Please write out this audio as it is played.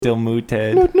Still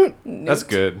mooted. Noot, noot. That's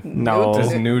good. No.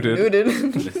 Just nuded.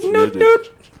 Noot,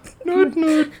 noot. Noot,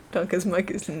 noot. Tonka's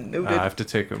mic is nuded. I have to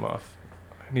take him off.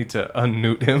 I need to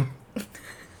unnute him.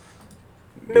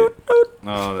 Noot, noot.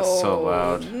 Oh, that's so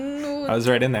loud. I was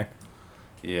right in there.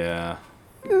 Yeah.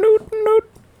 Noot,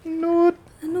 noot.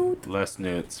 Noot. Less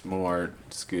newts, more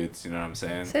scoots, you know what I'm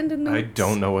saying? Send a note. I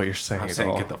don't know what you're saying I'm at saying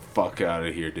all. get the fuck out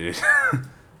of here, dude. I'm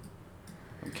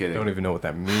I kidding. don't even know what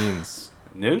that means.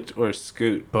 Newt or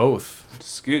scoot? Both.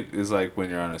 Scoot is like when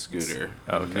you're on a scooter.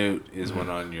 Oh, okay. Newt is when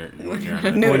you're on a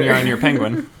When you're on your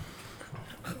penguin.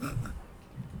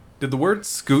 Did the word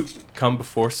scoot come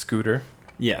before scooter?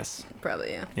 Yes.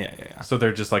 Probably, yeah. Yeah. So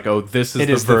they're just like, oh, this is It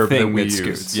the is the verb that thing we that use.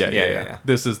 scoots. Yeah. Yeah.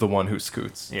 This is the one who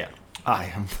scoots. Yeah. I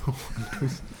am the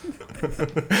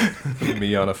one.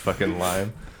 Me on a fucking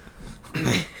lime.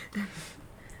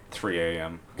 3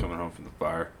 a.m. coming home from the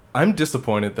bar. I'm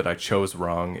disappointed that I chose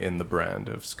wrong in the brand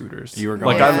of scooters. You were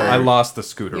going like for- I lost the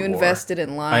scooter You war. invested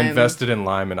in Lime. I invested in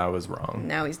lime and I was wrong.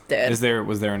 Now he's dead. Was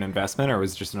there an investment or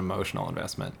was it just an emotional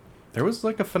investment? There was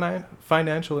like a He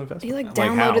financial investment. like Like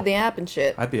how? downloaded the app and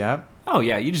shit. I had the app. Oh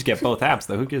yeah, you just get both apps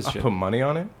though. Who gives a I shit? put money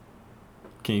on it.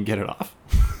 Can you get it off?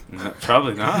 No,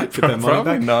 probably not. Put that money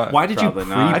Probably back? not. Why did you Probably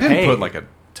prepay? not. I didn't put like a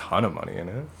ton of money in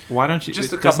it. Why don't you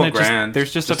Just a doesn't couple it just- grand.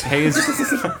 There's just a pay as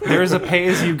there's a pay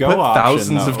as you go Put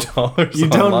option. thousands though. of dollars. You on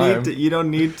don't Lime. need to. You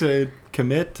don't need to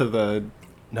commit to the.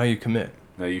 No, you commit.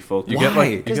 No, you fold. You Why? get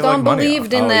like you 'Cause get Don like money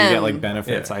believed off. in Oh, them. you get like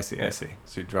benefits. Yeah, I see. yeah. I see.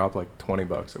 So you drop like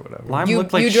 $20 or whatever. Lime You-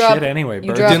 looked like you shit drop- anyway. you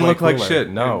Birds drop- Didn't way look like cooler. shit.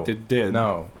 No, It did.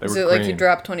 No, they Is were it like you green.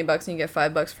 drop $20 and you get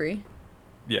 $5 free?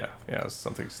 Yeah, it was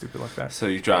something stupid like that. So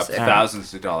you drop Sick.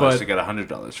 thousands of dollars But to get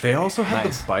 $100 free. They also had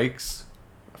Nice. the bikes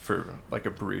for like a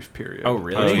brief period. Oh,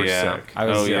 really? Those Oh, were yeah. sick. I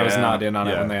was Oh, I was yeah. not in on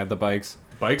it Yeah. when they had the bikes.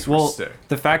 Bikes were Well, sick.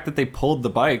 the fact that they pulled the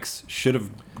bikes should have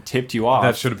tipped you off.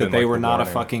 That should have been, they like, were the not a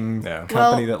warning. fucking Yeah.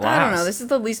 company well, that lasts. I don't know. This is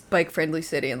the least bike-friendly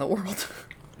city in the world.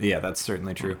 Yeah, that's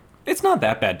certainly true. It's not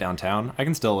that bad downtown. I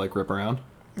can still like rip around.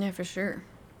 Yeah, for sure.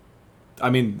 I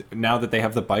mean, now that they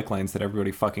have the bike lanes that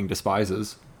everybody fucking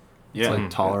despises, it's Yeah. like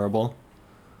tolerable.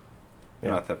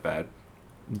 Not that bad.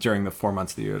 During the 4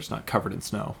 months of the year it's not covered in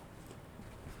snow.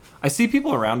 I see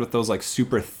people around with those like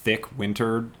super thick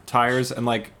winter tires, and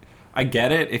like I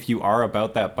get it if you are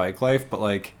about that bike life, but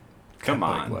like Come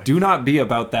Bike on. life. do not be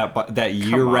about that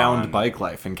year-round on. bike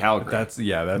life in Calgary. That's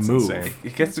Move. insane.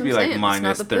 It gets to That's be what I'm like saying, it's minus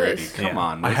not the 30. place. Come Yeah.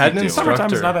 on. I what had you an doing? instructor.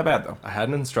 Summertime is not that bad though. I had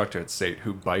an instructor at SAIT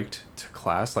who biked to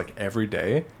class like every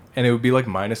day, and it would be like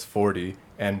minus 40,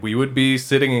 and we would be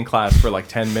sitting in class for like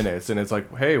 10 minutes, and it's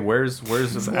like, hey, where's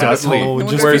Dudley? asshole would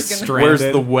just be Where's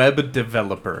stranded. the web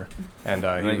developer? And he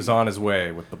Like- was on his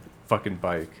way with the fucking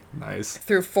bike. Nice.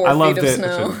 Through 4 I feet love of that.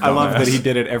 snow. I love that he Dumbass.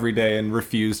 did it every day and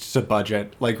refused to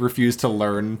budget, like refused to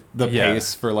learn the Yeah.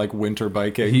 pace for like winter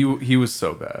biking. He was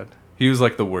so bad. He was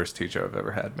like the worst teacher I've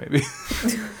ever had, maybe.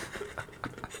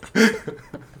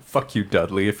 Fuck you,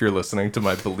 Dudley, if you're listening to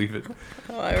my Believe It.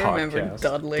 Oh, I remember Podcast.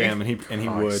 Dudley. Damn, and he Oh, he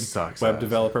would sucks web ass.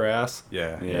 developer ass.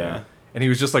 Yeah. Yeah. And he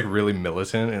was just like really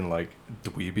militant and like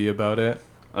dweeby about it.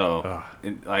 Oh. Ugh.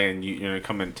 And you're going to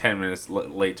come in 10 minutes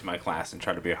late to my class and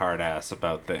try to be a hard ass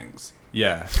about things.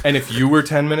 Yeah. And if you were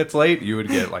 10 minutes late, you would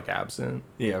get like absent.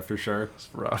 Yeah, for sure. It's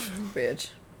rough. Bitch.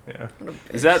 Yeah. What a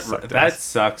bitch. Is that Sucked that ass.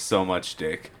 sucks so much,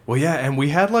 Dick? Well, yeah, and we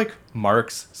had like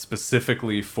marks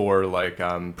specifically for like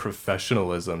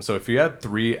professionalism. So if you had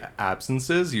 3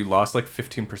 absences, you lost like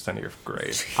 15% of your grade.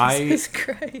 Jesus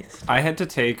Christ. I had to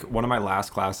take one of my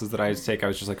last classes that I had to take. I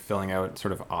was just like filling out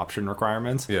sort of option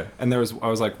requirements. Yeah. And I was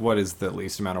like, what is the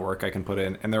least amount of work I can put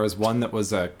in? And there was one that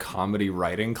was a comedy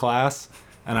writing class.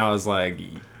 And I was like,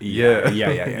 Yeah.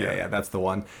 yeah, that's the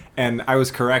one. And I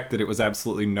was correct that it was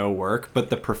absolutely no work.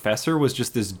 But the professor was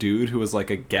just this dude who was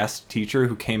like a guest teacher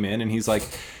who came in and he's like,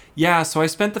 yeah, so I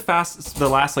spent the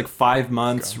last like 5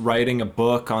 months writing a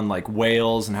book on like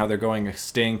whales and how they're going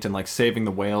extinct and like saving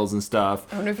the whales and stuff.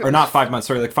 I wonder if it Or was- not 5 months,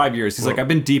 sorry, like 5 years. He's Well- like, I've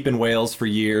been deep in whales for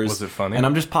years. Was it funny? And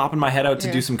I'm just popping my head out to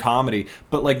Yeah. do some comedy.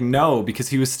 But like, no, because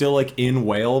he was still like in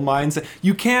whale mindset.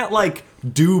 You can't like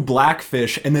do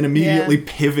Blackfish and then immediately Yeah.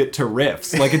 pivot to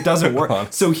riffs. Like it doesn't work.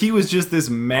 Honest. So he was just this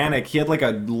manic. He had like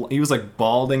he was like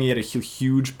balding. He had a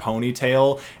huge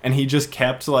ponytail and he just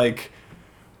kept like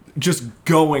just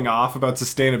going off about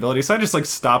sustainability. So I just like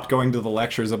stopped going to the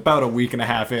lectures about a week and a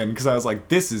half in because I was like,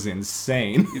 this is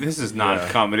insane. This is not Yeah.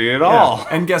 comedy at all.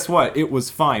 And guess what? It was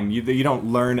fine. You don't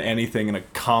learn anything in a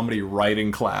comedy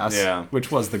writing class, Yeah.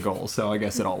 which was the goal. So I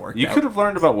guess it all worked You out. could have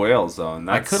learned about whales though, and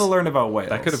I that's, could have learned about whales.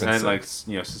 That could have been and sick. like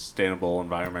sustainable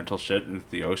environmental shit in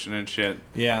the ocean and shit.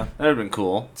 Yeah. That'd have been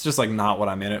cool. It's just like not what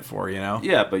I'm in it for, you know?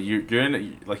 Yeah, but you're in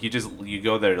it, like you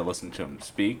go there to listen to him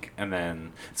speak, and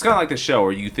then it's kind of like the show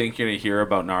where you think you're gonna hear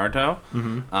about Naruto,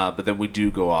 but then we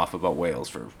do go off about whales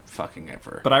for fucking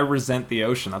ever. But I resent the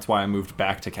ocean. That's why I moved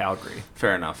back to Calgary.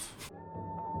 Fair enough.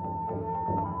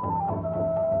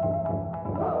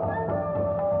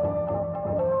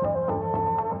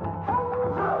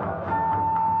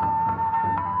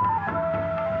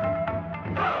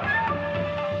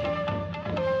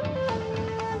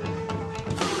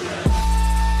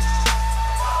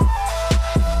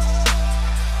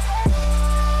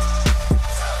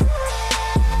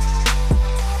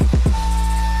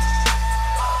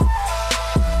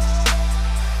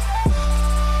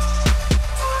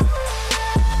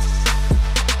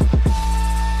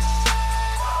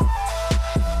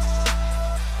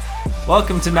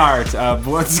 Welcome to Naruto.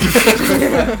 What's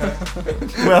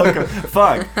Welcome.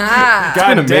 Fuck. Ah. God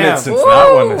Been a minute damn. since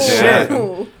that one has Shit. happened.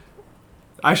 Ooh.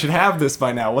 I should have this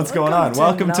by now. What's going on?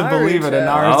 Welcome Welcome to to Believe It, a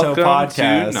Naruto. Naruto Welcome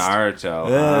podcast. to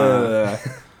Naruto.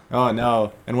 Ugh. Oh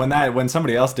no! And when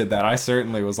somebody else did that, I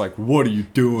certainly was like, "What are you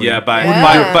doing?" Yeah, by,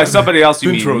 Yeah. by somebody else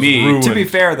you Intro's mean me. ruined. To be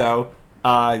fair, though,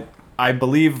 I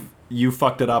believe you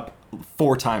fucked it up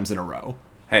 4 times in a row.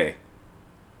 Hey,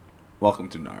 welcome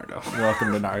to Naruto.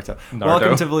 Welcome to Naruto. Naruto.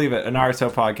 Welcome to Believe It, a Naruto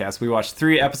podcast. We watched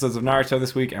 3 episodes of Naruto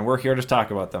this week, and we're here to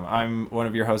talk about them. I'm one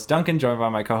of your hosts, Duncan, joined by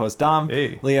my co-host Dom,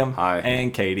 Hey. Liam, Hi.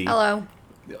 and Katie. Hello.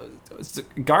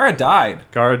 Gara died.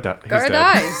 Gara Gara dead.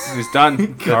 dies. He's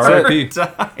done. Gara That's it.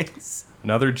 dies.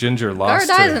 Another ginger Gara lost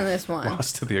dies to, in this one.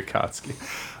 lost to the Akatsuki.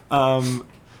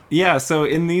 Yeah, so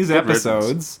in these Good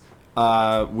episodes,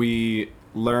 we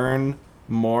learn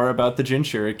more about the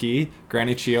Jinchuriki.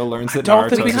 Granny Chio learns that don't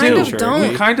Naruto's think we a kind do. of don't. Jinchuriki.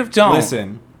 We kind of don't.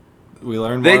 Listen, we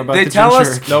learn more They, about they the tell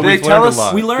us. Jinchuriki. No, they we've tell learned a us.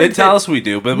 lot. We learned They tell that- us we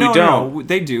do, but no, we don't. No,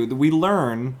 they do. We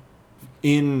learn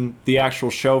in the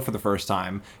actual show for the first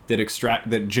time that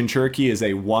Jinchuriki is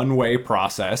a one-way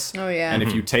process. Oh, yeah. And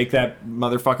if you take that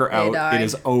motherfucker out, die. it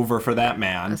is over for that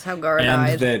man. That's how Gara and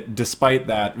died. that despite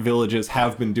that, villages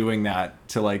have been doing that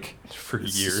to like For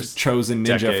years. chosen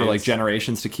ninja for like Decades.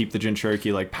 generations to keep the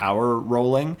Jinchuriki like power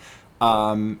rolling.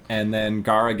 And then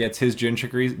Gara gets his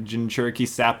Jinchuriki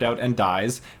sapped out and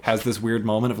dies. Has this weird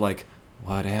moment of like,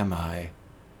 what am I?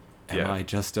 Am Yeah. I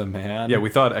just a man? Yeah, we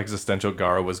thought existential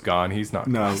Gara was gone. He's not.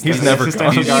 No, he's never just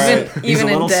gone. He's Even- he's a even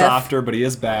in little death. softer, but he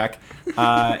is back.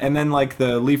 And then like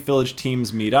the Leaf Village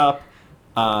teams meet up.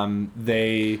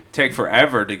 They Take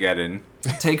forever to get in.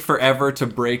 take forever to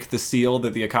break the seal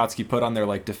that the Akatsuki put on their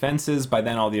like defenses. By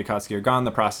then, all the Akatsuki are gone.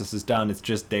 The process is done. It's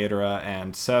just Deidara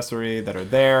and Sasori that are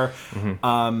there.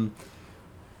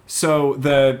 So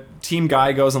the team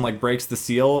guy goes and like breaks the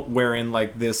seal, wherein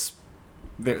like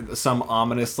some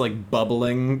ominous like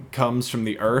bubbling comes from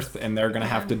the earth, and they're gonna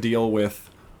have to deal with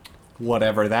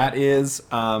whatever that is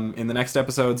in the next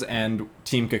episodes. And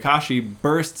Team Kakashi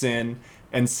bursts in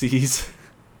and sees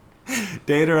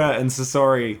Deidara and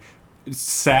Sasori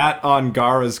sat on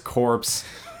Gaara's corpse,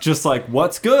 just like,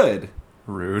 what's good?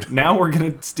 Rude. Now we're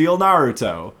gonna steal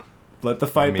Naruto. Let the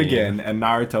fight Mean. begin. And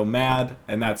Naruto mad,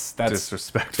 and that's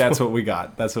Disrespectful. that's what we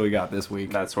got. That's what we got this week.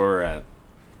 That's where we're at.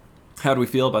 How do we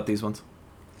feel about these ones?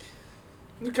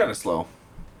 They're kind of slow.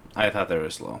 I thought they were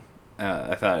slow.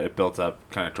 I thought it built up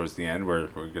kind of towards the end where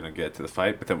we're gonna get to the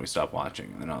fight, but then we stopped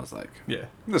watching, and then I was like, Yeah,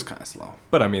 "This is kind of slow."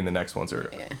 but I mean the next ones are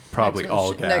Yeah. probably Next one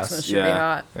all sh- Next one gas. should be Yeah.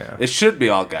 hot. Yeah. It should be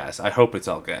all gas. I hope it's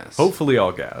all gas. Hopefully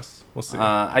all gas. We'll see.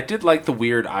 I did like the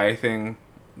weird eye thing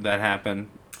that happened.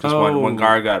 Just Oh, when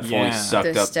Gara got fully yeah. sucked The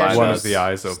up by statue- One the of the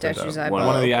eyes opened Statue's up. eyeball.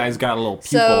 One of the eyes got a little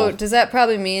pupil. So does that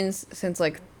probably mean since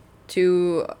like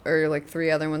 2 or like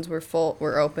 3 other ones were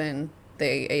open,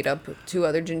 they ate up 2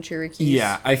 other Jinchurikis?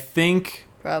 Yeah, I think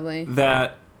Probably.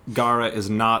 that Gara is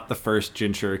not the first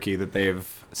Jinchuriki that they've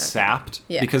sapped,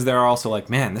 Yeah. because they're also like,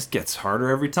 man, this gets harder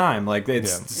every time. Like it Yeah.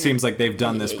 seems like they've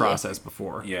done this Yeah. process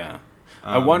before. Yeah.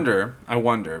 I wonder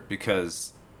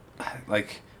because,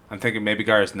 like, I'm thinking maybe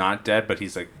Gara's not dead, but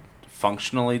he's like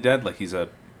functionally dead. Like he's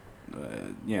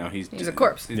he's a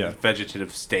corpse. in Yeah. a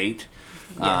vegetative state.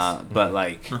 Yes. But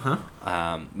like,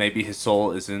 Uh-huh. maybe his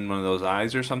soul is in one of those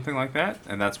eyes or something like that,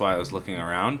 and that's why I was looking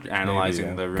around, analyzing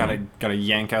yeah. the room Gotta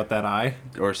yank out that eye.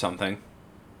 or something.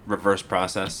 Reverse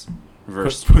process.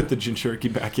 Reverse. Put the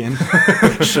Jinchuriki back in.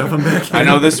 Shove him back in. I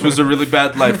know this was a really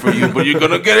bad life for you, but you're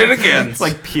gonna get it again. It's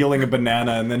like peeling a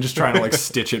banana and then just trying to like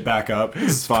stitch it back up.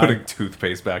 It's Putting fine.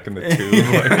 toothpaste back in the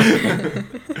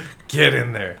tube. Like, get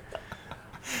in there.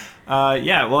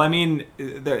 Yeah, well, I mean,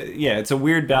 it's a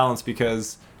weird balance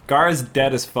because Gaara's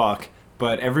dead as fuck,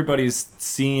 but everybody's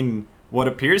seen what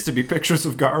appears to be pictures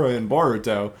of Gaara and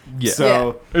Boruto. Yeah.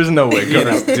 So There's no way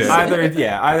Gaara's dead.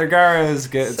 either Gaara is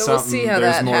good, So we'll something. see how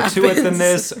There's that more to it than happens.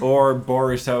 this, or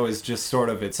Boruto is just sort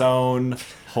of its own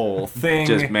whole thing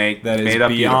Just that made is up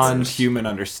beyond universe. human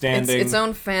It's understanding. its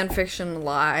own fan fiction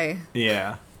lie.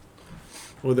 Yeah.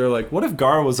 Well, they're like, what if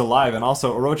Gaara was alive and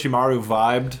also Orochimaru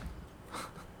vibed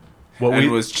What And we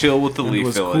was chill with the and Leaf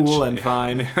was Village. cool and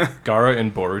fine? Gaara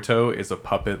in Boruto is a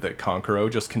puppet that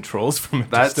Kankuro just controls from a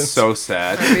That's distance. so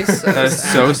sad. That'd be so That's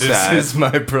sad. so This sad. is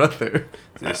my brother.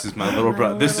 This is my little My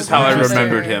brother. This little is how I brother.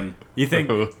 remembered him. You think?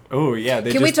 Oh yeah,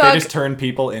 they Can we just they talk- just turn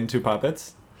people into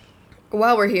puppets.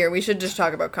 While we're here, we should just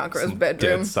talk about Conqueror's Some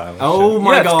bedroom. Dead silent Oh shit.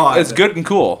 my Yeah, god, it's good and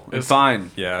cool. It's It's-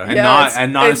 fine. yeah. and Yeah, not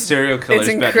a it's- serial killer's It's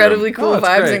incredibly bedroom. cool Oh, it's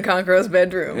vibes great. in Conqueror's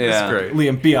bedroom. Yeah. It's great.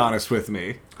 Liam, be honest with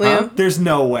me. Liam? There's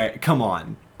no way. Come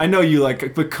on. I know you like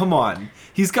it, but come on.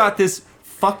 He's got this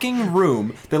fucking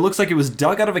room that looks like it was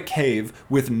dug out of a cave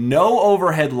with no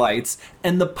overhead lights,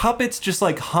 and the puppets just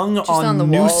like hung on the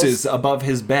nooses walls. above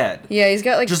his bed. Yeah, he's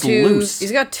got like Just two. loose.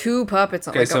 He's got two puppets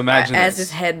on Okay, like so imagine as this.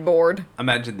 his headboard.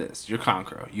 Imagine this: you're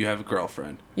Conqueror. You have a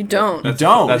girlfriend. You don't.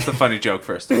 Don't. That's the funny joke.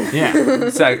 First,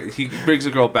 Yeah. he brings a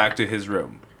girl back to his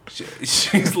room.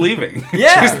 She's leaving.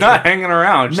 Yeah. She's not hanging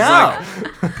around. She's No.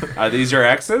 like, "Are these your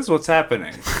exes? What's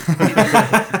happening?"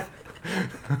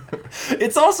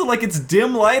 It's also like it's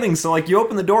dim lighting, so like you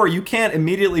open the door, you can't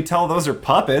immediately tell those are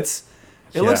puppets.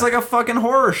 It looks Yeah. like a fucking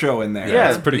horror show in there. Yeah,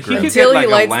 it's pretty he grim. could Until get, like,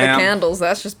 he a lights the lamp. candles,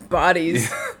 that's just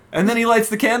bodies. And then he lights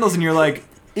the candles, and you're like,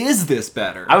 "Is this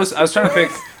better?" I was trying to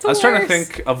think. I was trying to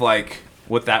worst. think of like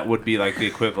what that would be like the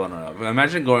equivalent of.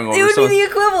 Imagine going over. It would be someone's- the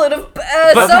equivalent of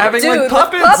But having, like, dude,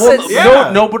 puppets? Well,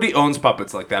 Yeah. nobody owns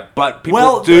puppets like that, but people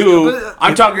Well, do. but-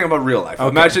 I'm talking about real life.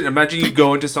 Okay. Imagine you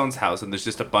go into someone's house and there's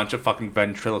just a bunch of fucking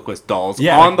ventriloquist dolls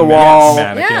Yeah, on the like wall.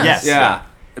 Mannequins. Yes. Yeah,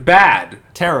 bad.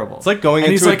 Terrible. It's like going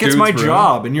and into he's a like, "It's my dude's room."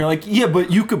 job," and you're like, "Yeah,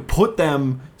 but you could put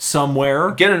them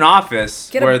somewhere." Get an office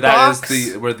Get a where that is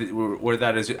box. where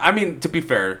that is. I mean, to be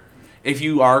fair. If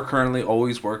you are currently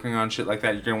always working on shit like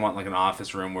that, you're gonna want like an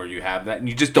office room where you have that, and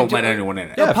you just don't let anyone in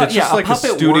it. Yeah, if it's just like a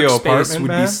puppet studio workspace apartment, would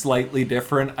man. be slightly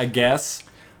different, I guess.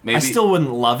 Maybe I still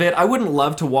wouldn't love it. I wouldn't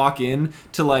love to walk in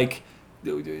to like,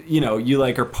 you know, you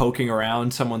like are poking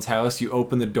around someone's house. You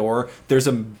open the door. There's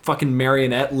a fucking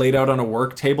marionette laid out on a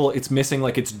work table. It's missing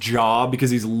like its jaw because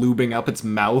he's lubing up its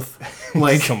mouth.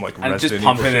 Like, Some like and just Resident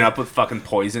pumping Evil it shit. up with fucking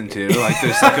poison too. Like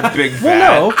there's like a big vat.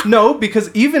 Well, no,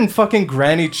 because even fucking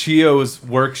Granny Chio's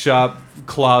workshop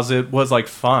closet was like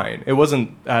fine. It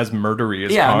wasn't as murdery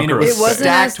as yeah, I mean, it was It wasn't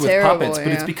stacked as with terrible, puppets, but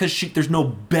it's yeah. because there's no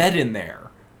bed in there.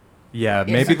 Yeah,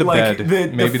 maybe the Like bed.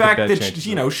 the maybe fact the bed that changes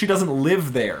you it. know she doesn't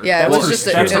live there. Yeah, it That's was her- just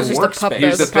a, that's it was her just a workspace. puppet. It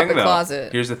Here's was the a thing, puppet though.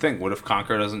 closet. Here's the thing. What if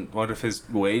Conqueror doesn't? What if his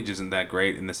wage isn't that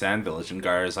great in the Sand Village, and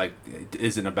Gar is like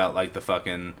isn't about like the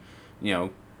fucking, you know,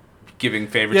 giving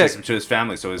favoritism to his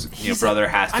family, so his He's brother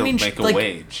has to I mean, make a like-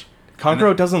 wage.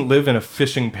 Conqueror doesn't live in a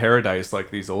fishing paradise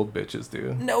like these old bitches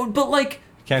do. No, but like.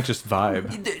 You can't just vibe.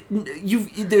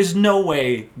 There's no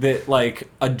way that like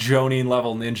a Jonin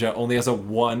level ninja only has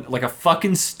a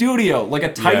fucking studio, like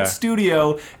a tight Yeah.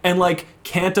 studio, and like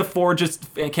can't afford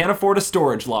a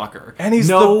storage locker. And he's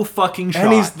no the- fucking shot.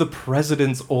 And he's the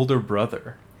president's older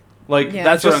brother. Like Yeah.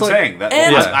 That's what just I'm like- saying. That,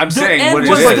 and I'm saying and what it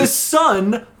was is. the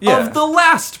son Yeah. of the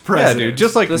last Yeah, president. dude,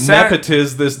 just like The Sand-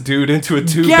 nepotize this dude into a get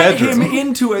two-bedroom.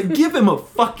 him give him a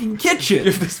fucking kitchen.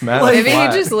 Give this man Like- a Maybe he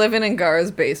flat. just living in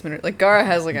Gara's basement. Like Gara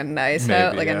has like a nice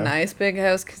house, Maybe, like yeah. a nice big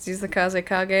house, because he's the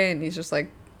Kazekage, and he's just like,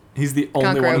 He's the only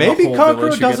Conqueror. one. In Maybe the whole Conqueror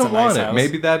village who gets a doesn't want nice it. house.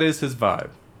 Maybe that is his vibe.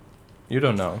 You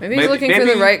don't know. maybe he's looking for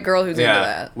the right girl who's into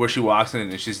that. Where she walks in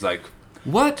and she's like,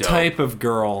 What Dope. type of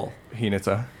girl?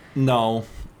 Hinata. No,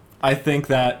 I think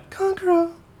that. Conqueror,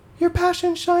 your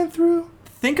passion shine through.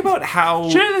 Think about how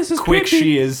Sure, this is quick creepy.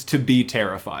 she is to be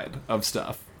terrified of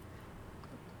stuff.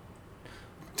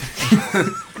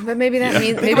 But maybe that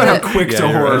means Think maybe about that, how quick Yeah, to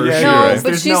you're horror right. Yeah, she you're no, right. is. but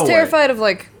There's she's no way. terrified of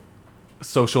like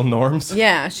Social norms.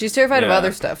 yeah, she's terrified of Yeah.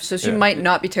 other stuff, so she Yeah. might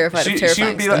not be terrified She- of she would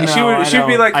terrifying be stuff. like- No, she would- I she would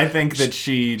be don't. like- I think that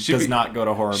she she'd does be- not go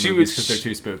to horror she movies would- because they're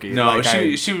too spooky. no, Like,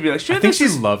 she would be like, sure, I think this she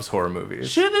is loves horror movies.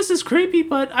 sure this is creepy,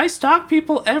 but I stalk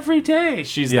people every day.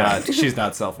 she's Yeah. not. She's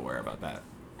not self-aware about that.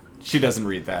 She doesn't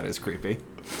read that as creepy.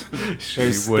 She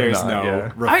There's would there's not, no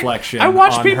yeah. reflection. I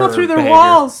watch on people her through their behavior.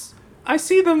 walls. I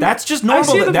see them. That's just I normal.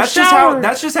 see them That's shower.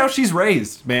 just how she's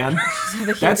raised, man.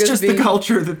 The That's Hugos just the being-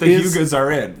 culture that the Is- Hugas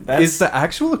are in. That's Is the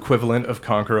actual equivalent of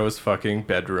Conqueror's fucking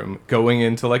bedroom going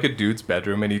into like a dude's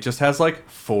bedroom and he just has like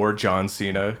 4 John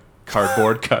Cena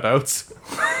cardboard cutouts,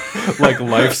 like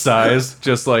life size,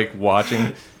 just like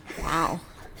watching. Wow.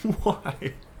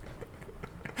 why?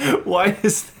 Why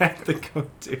is that the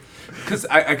go-to? Because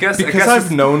I guess Because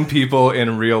I've known people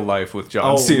in real life with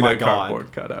John Oh Cena my God.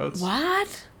 cardboard cutouts.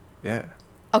 What? Yeah.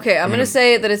 Okay, I'm gonna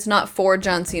say that it's not 4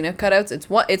 John Cena cutouts. It's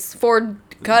 4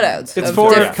 cutouts. It's of 4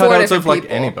 diff- cutouts different of, like,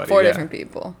 people. anybody, 4 yeah. different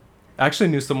people. I actually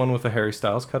knew someone with a Harry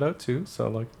Styles cutout too, so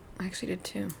like, I actually did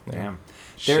too. Damn.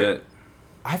 shit.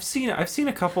 I've seen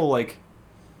a couple like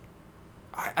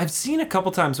I've seen a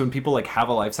couple times when people like have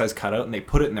a life-size cutout and they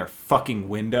put it in their fucking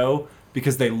window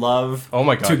because they love Oh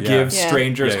my God, to yeah. give Yeah.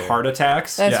 strangers Yeah, yeah. heart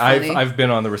attacks. That's yeah, funny. I've been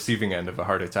on the receiving end of a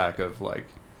heart attack of like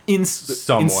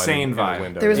someone Insane in a vibe.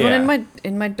 window. There was Yeah. one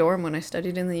in my dorm when I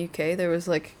studied in the UK. There was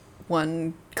like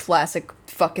one classic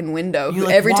fucking window. You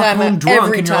like every walk time, home drunk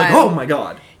every and time. you're like, oh my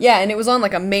god. Yeah, and it was on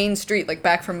like a main street, like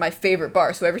back from my favorite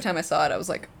bar. So every time I saw it, I was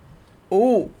like,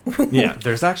 "Oh, Yeah.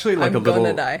 There's actually like I'm a little.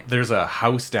 gonna die. There's a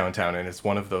house downtown, and it's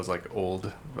one of those like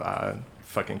old,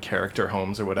 fucking character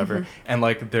homes or whatever. Mm-hmm. And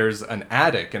like, there's an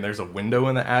attic, and there's a window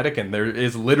in the attic, and there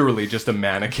is literally just a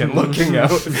mannequin looking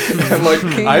out. And like,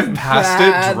 I've passed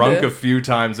bad. it drunk a few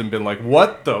times and been like,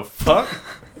 "What the fuck?"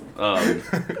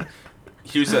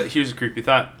 Here's a creepy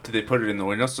thought. Do they put it in the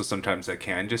window so sometimes I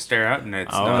can just stare out and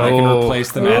it's Oh, not? I can Oh.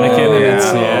 replace the mannequin and Yeah.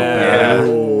 it's Yeah.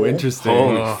 Oh, interesting.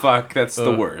 Holy Ugh. fuck, that's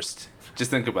the Ugh. worst.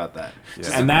 Just think about that. Yeah.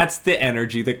 Just And that's the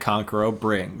energy that Conqueror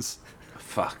brings.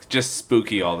 fuck, just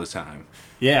spooky all the time.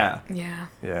 Yeah. yeah."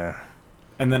 Yeah.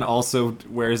 And then also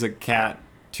wears a cat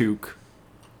toque.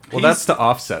 Well, that's to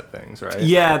offset things, right?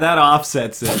 Yeah, that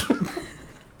offsets it.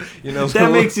 You know,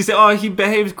 That makes you say, oh, he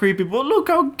behaves creepy, but look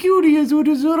how cute he is with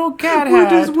his little cat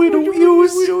hat. With his widow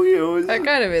use. That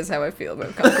kind of is how I feel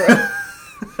about Conqueror.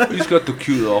 He's got the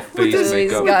cute little face his-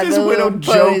 makeup. got His the widow little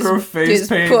Joker his- face his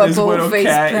paint and his purple widow face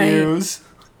cat paint. use.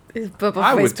 His purple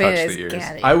I face would touch paint the is ears.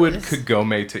 cat I would ears.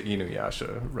 Kagome to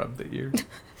Inuyasha rub the ears.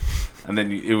 And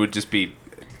then it would just be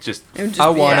just It would just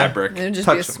I be wanna fabric. It would just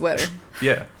be a touch 'em. sweater.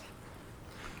 Yeah.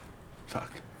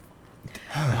 Fuck.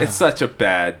 It's such a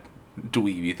bad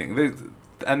dweeby thing.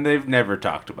 And they've never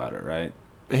talked about it, right?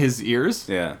 His ears?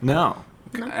 Yeah. No.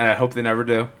 And I hope they never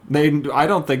do. I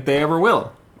don't think they ever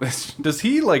will. Does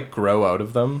he like grow out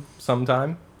of them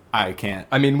sometime? I can't.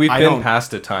 I mean, we've I been don't-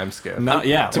 past a time skip. No,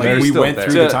 yeah, To like be- we still went there.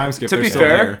 through To- the time skip. to they're be still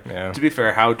fair- there. Yeah. To be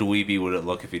fair, how dweeby would it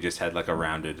look if he just had like a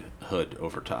rounded hood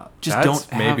over top? Just That's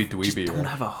don't maybe have, just dweeby, don't right?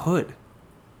 have a hood.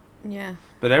 Yeah.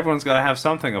 But everyone's got to have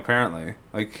something apparently.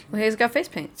 Like Well, he's got face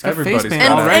paint. He's got Everybody's face paint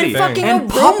got And, already. and fucking a and room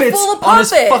puppets full of on his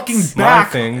puppets. fucking My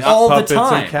back things, all the puppets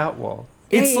time. and catwalk.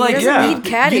 It's Hey, he like doesn't need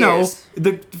cat you know ears.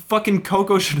 the fucking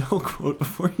Coco Chanel quote: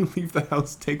 "Before you leave the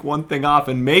house, take one thing off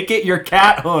and make it your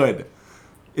cat hood."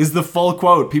 Is the full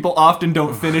quote. People often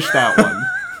don't finish that one.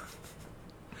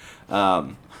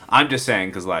 I'm just saying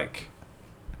because like,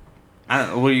 I don't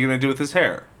know, what are you gonna do with his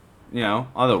hair? You know,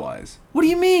 otherwise, What do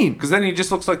you mean? because then he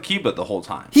just looks like Kiba the whole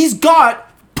time. He's got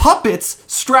puppets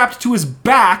strapped to his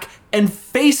back and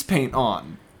face paint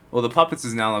on. Well, the puppets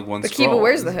is now like one. But scroll. Kiba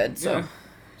wears the hood, so Yeah.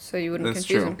 so you wouldn't That's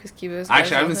confuse true. him because Kiba is.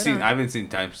 Actually, I haven't seen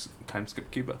time skip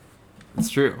Kiba. It's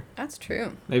true. That's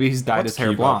true. Maybe he's dyed What's his hair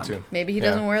Kiba up blonde. to? Maybe he Yeah.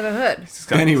 doesn't wear the hood. He's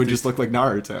got- Then he would just look like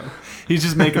Naruto. He's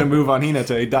just making a move on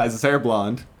Hinata. He dyes his hair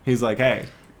blonde. He's like, hey,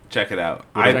 check it out.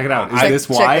 check it out. Is I, this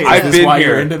check why? this Is out. I've this been why here.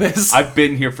 you're into this? I've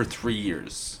been here for 3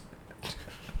 years.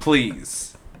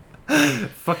 Please,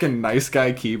 Fucking nice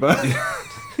guy Kiba.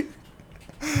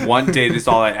 one date is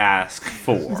all I ask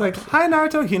for. He's like, hi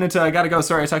Naruto, Hinata, I gotta go.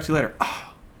 Sorry, I'll talk to you later.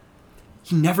 Oh,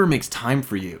 he never makes time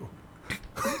for you.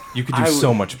 You could do I would-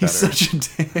 so much better. He's such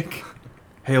a dick.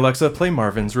 Hey Alexa, play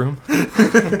Marvin's Room.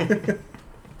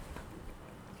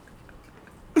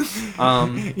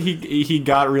 He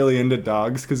got really into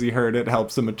dogs because he heard it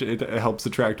helps him. It helps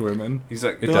attract women. He's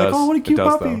like, It They're like, does. oh, what a It cute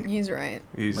does, puppy. though. He's right.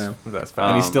 He's Yeah. that's And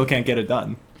fine. he still can't get it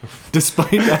done, despite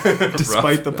that,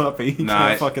 despite the puppy. He Nah,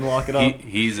 can't fucking lock it up.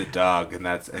 he's a dog, and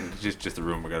that's just the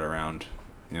rumor got around.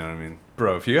 You know what I mean?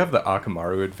 Bro, if you have the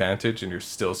Akamaru advantage and you're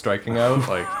still striking out,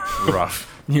 like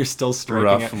rough, You're still striking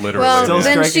rough, it. literally. Well, Still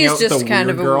then striking she's out the just kind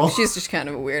weird of girl. she's just kind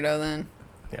of a weirdo then.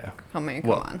 yeah. I mean, come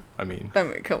Well, on. I mean,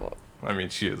 Come on.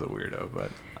 she is a weirdo,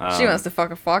 but She wants to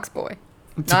fuck a fox boy,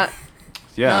 not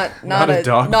Yeah. Not a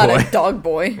dog not boy. a dog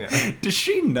boy. yeah. Does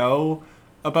she know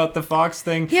about the fox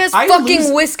thing. He has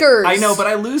fucking whiskers. I know, but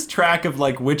I lose track of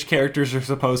like which characters are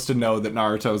supposed to know that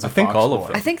Naruto's a I think fox all of boy.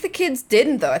 them. I think the kids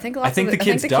didn't though. I think I think the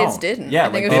kids don't. didn't. Yeah,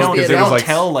 I think like it they was don't. just They the don't adults.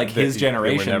 tell like They- his they were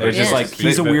generation. never They're just Yeah. like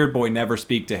he's a speak- weird boy. Never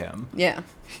speak to him. Yeah.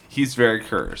 He's very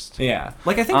cursed. Yeah,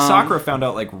 like I think Sakura found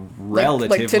out like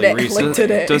relatively today- like recently.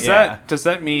 today. Does Yeah.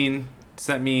 that mean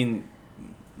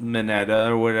Mineta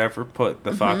or whatever put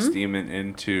the fox Mm-hmm. demon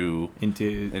into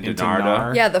into Naruto?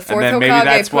 Nar. Yeah, the fourth then maybe Hokage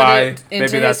that's put why- it into maybe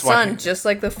his that's why son, he- just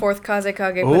like the fourth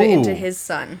Kazekage put it into Ooh. his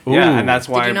son. Yeah, Ooh. and that's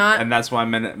why you not?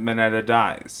 Mineta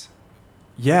dies.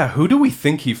 Yeah, who do we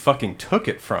think he fucking took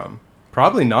it from?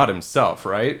 Probably not himself,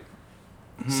 right?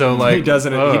 So like He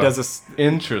doesn't. He does a.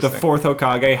 interesting. The fourth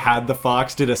Hokage had the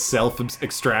fox, did a self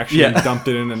extraction, Yeah. and dumped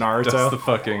it into Naruto. That's the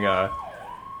fucking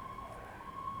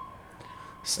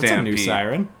That's a new Stampede.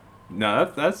 siren.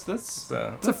 No, that's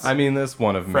I mean, that's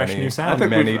one of fresh many new sound.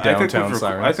 many downtown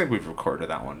sirens. I think we've recorded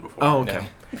that one before. Oh, okay.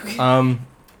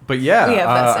 But yeah, We have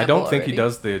that I sample don't think he already.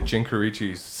 does the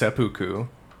Jinkurichi seppuku.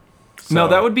 No, So-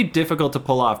 that would be difficult to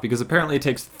pull off because apparently it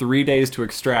takes 3 days to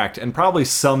extract and probably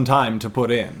some time to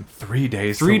put in. 3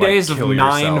 days. 3 to, like, days of kill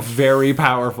 9 yourself. very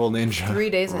powerful ninja. 3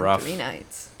 days and Rough. 3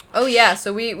 nights. Oh yeah,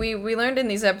 so we learned in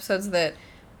these episodes that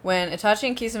when Itachi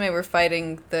and Kisame were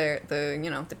fighting the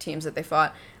teams that they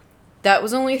fought, that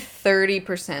was only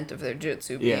 30% of their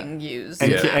jutsu Yeah. being used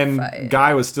And, in that and fight.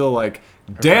 Guy was still like,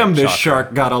 damn, this chakra.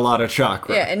 shark got a lot of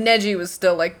chakra. Yeah, and Neji was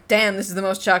still like, damn, this is the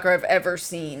most chakra I've ever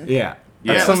seen. Yeah.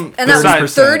 Yeah. That's some, And that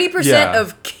was 30%. 30% Yeah.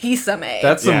 of Kisame.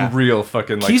 that's some Yeah. real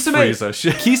fucking like Frieza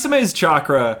shit. Kisame's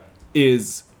chakra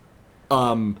is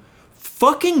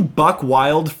fucking buck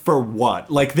wild for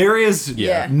what? Like there is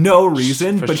Yeah. no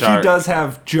reason, For but shark. he does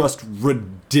have just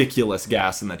ridiculous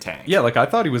gas in the tank. Yeah, like I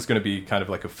thought he was gonna be kind of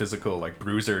like a physical like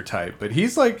bruiser type, but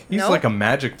he's Nope. like a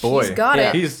magic boy. He's got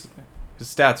it. His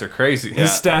stats are crazy.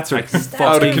 His stats are I can-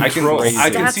 fucking I can- crazy. I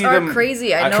can Stats see are them-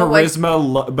 crazy. I know, like,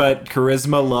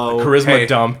 charisma low. Charisma Hey.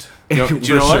 dumped. Do you for know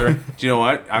sure. what? Do you know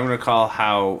what? I'm gonna call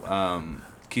how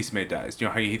Kisame dies. Do you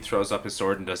know how he throws up his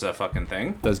sword and does that fucking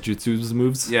thing? Does jutsu's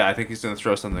moves. Yeah, I think he's gonna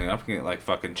throw something up and get like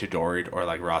fucking Chidori'd or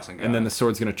like Rasengan. And then the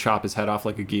sword's gonna chop his head off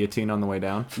like a guillotine on the way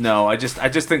down. No, I just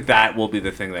think that will be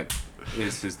the thing that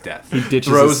is his death. He ditches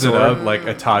Throws his it sword. up like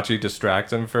Itachi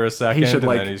distracts him for a second, should, and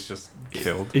like- then he's just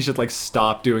killed. He should like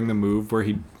stop doing the move where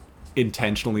he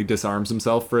intentionally disarms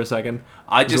himself for a second.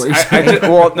 I Is just, what you're I just,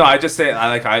 well, no, I just say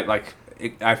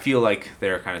I feel like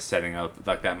they're kind of setting up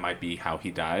like that might be how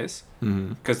he dies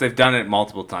because they've done it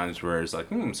multiple times where it's like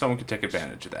someone could take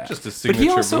advantage of that. Just a But signature he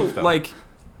also move, though. like,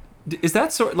 is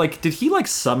that sword like? Did he like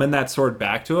summon that sword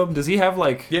back to him? Does he have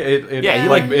like? yeah, it Yeah, he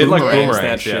like it like boomerangs boomerangs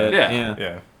that shit. Yeah.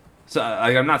 Yeah. So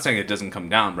I'm not saying it doesn't come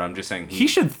down, but I'm just saying He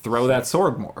should throw that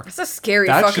sword more. it's a scary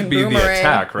That fucking should be boomerang. the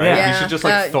attack, right? Yeah. You should just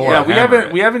like Thor. Yeah, we hammer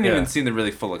haven't it. even Yeah. seen the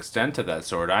really full extent of that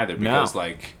sword either because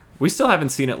like We still haven't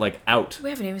seen it like out. We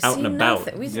haven't even out seen and about.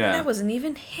 nothing. Yeah. That wasn't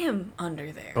even him under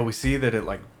there. But we see that it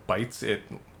like bites it.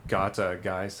 Got a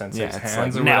guy Sensei's Yeah, it's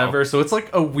hands like, or no. whatever, so it's like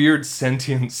a weird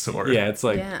sentient sword. Yeah, it's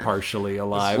like Yeah. partially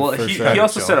alive. well for he sure.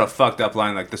 also said a fucked up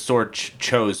line like the sword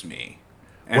chose me.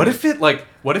 And What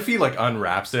if he like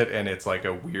unwraps it and it's like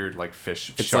a weird like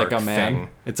fish It's shark like a man. thing?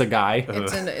 It's a guy.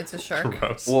 It's a shark.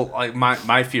 Gross. Well, like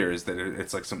my fear is that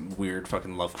it's like some weird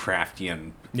fucking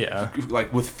Lovecraftian, Yeah.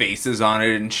 like with faces on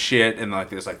it and shit, and like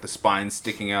there's like the spine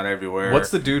sticking out everywhere.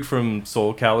 What's the dude from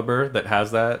Soul Calibur that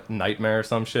has that nightmare or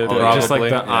some shit? Oh, probably? Just like the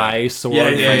Yeah. eye sword. Yeah,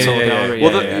 from yeah, Soul yeah, yeah, Calibur. yeah.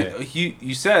 Well, Yeah, yeah.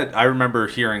 you said I remember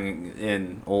hearing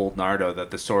in old Naruto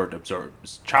that the sword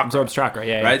absorbs chakra, Absorbs chakra.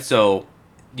 Yeah, yeah. right? So,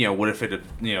 what if it,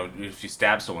 if you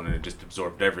stab someone and it just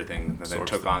absorbed everything and then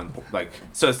Absorbs took on like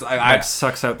so it's I Like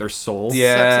sucks out their soul.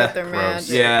 yeah Sucks out their gross.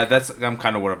 magic. yeah that's I'm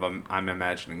kind of what I'm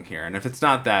imagining here, and if it's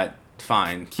not that,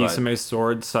 fine. but- Kisame's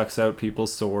sword sucks out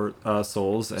people's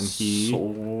souls, and he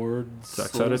sword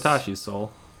sucks out Itachi's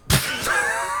soul.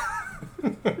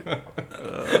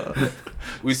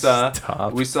 We saw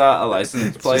Stop. we saw a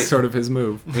license It's plate. just sort of his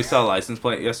move. We saw a license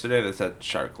plate yesterday that said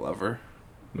Shark Lover.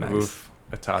 Oof.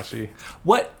 Itachi.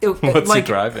 What? What's like, he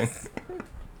driving?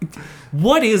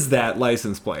 what is that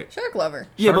license plate? Shark lover.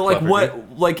 Yeah, but Shark like lover,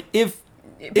 what? Like if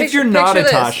Picture- you're not picture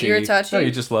this. Itachi, You're Itachi. No,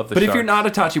 you just love the but shark. if you're not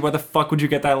Itachi, why the fuck would you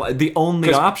get that? The only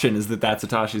 'Cause option is that that's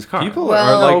Itachi's car. People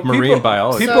Well, are like marine people-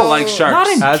 biologists. People So- like sharks. not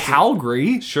in As-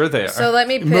 Calgary. Sure they are. So let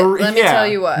me Mar- yeah, tell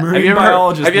you what. marine have you ever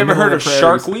biologist heard, have you in the ever heard middle of the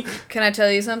Shark prairies. Week? Can I tell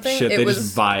you something? Shit, they it was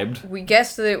just vibed. we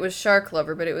guessed that it was Shark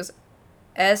Lover, but it was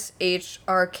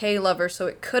SHRK Lover, so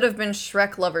it could have been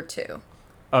Shrek Lover too.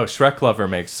 Oh, Shrek Lover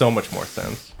makes so much more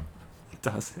sense.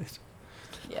 Does it?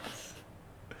 Yes.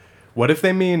 What if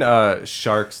they mean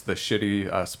Sharks, the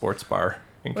shitty sports bar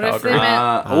in What if Calgary? they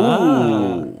meant-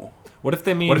 Ooh. What if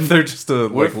they mean? What if they're just a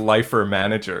What like if- lifer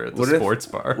manager at the what if- sports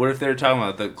bar? What if they're talking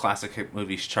about the classic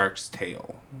movie Shark's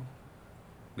Tale?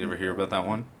 You ever hear about that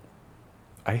one?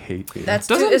 I hate you. That's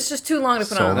too, Doesn't- it's just too long to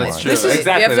put So on a much. list. That's true. You have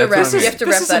Exactly, to that's rep, what I mean. you have to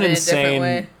this rep is that an in a different insane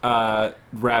way.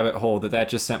 rabbit hole that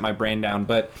just sent my brain down.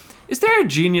 But is there a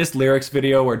Genius Lyrics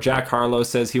video where Jack Harlow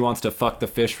says he wants to fuck the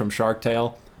fish from Shark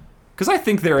Tale? Because I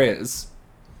think there is.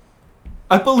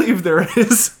 I believe there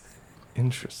is.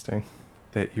 Interesting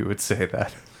that you would say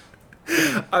that.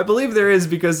 I believe there is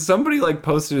because somebody like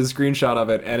posted a screenshot of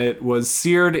it and it was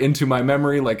seared into my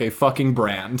memory like a fucking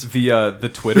brand. The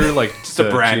Twitter like Just a the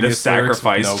brand of Genius Lyrics with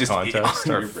sacrifice no just context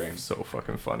on are your brain. so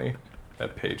fucking funny.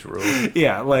 That page rules.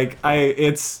 Yeah,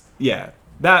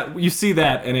 that you see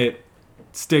that and it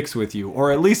sticks with you,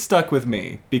 or at least stuck with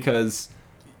me because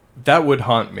That would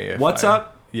haunt me. If What's I-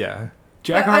 up? Yeah.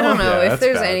 Jack I don't Harlow. know Yeah, if that's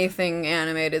there's bad. anything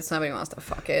animated. Somebody wants to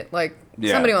fuck it. Like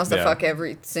Yeah, somebody wants to yeah. fuck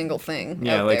every single thing.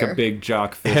 Yeah, out like there. a big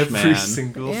jock fish Every man.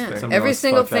 single Yeah, thing. Somebody every wants to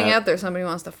single fuck thing that. out there. Somebody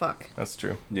wants to fuck. That's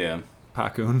true. Yeah.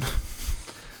 Pacoon.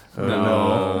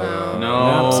 No.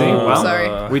 No. See, well,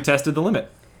 Sorry. we tested the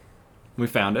limit. We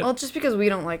found it. Well, just because we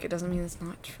don't like it doesn't mean it's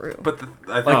not true. But I think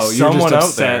Like oh, you're someone just out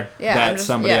upset there. Yeah, that I'm just-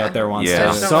 somebody yeah. out there wants Yeah. to I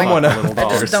just don't Someone like out the little there.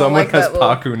 dog. just don't Someone like has that little-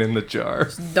 Pacoon in the jar.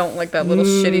 Don't like that little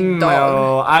shitty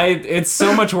dog. No, it's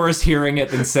so much worse hearing it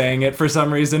than saying it for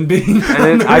some reason. Being on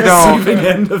And the I don't- receiving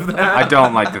end of that. I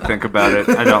don't like to think about it.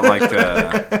 I don't like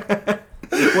to.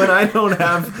 when I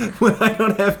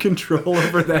don't have control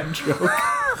over that joke.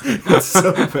 It's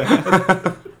so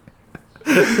bad.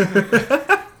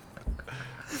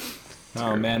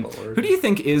 Oh man, Lord. who do you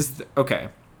think is okay?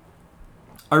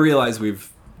 I realize we've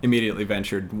immediately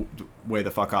ventured way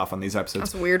the fuck off on these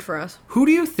episodes. That's weird for us. Who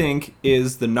do you think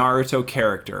is the Naruto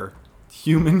character,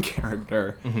 human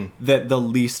character, that the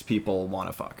least people want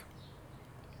to fuck?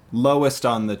 Lowest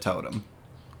on the totem.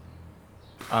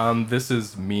 This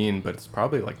is mean, but it's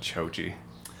probably like Choji.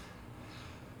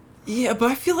 Yeah,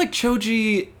 but I feel like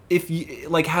Choji, if you,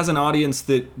 like, has an audience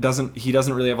that doesn't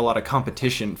really have a lot of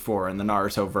competition for in the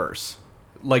Naruto verse.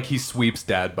 Like he sweeps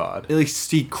dad bod. At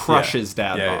least he crushes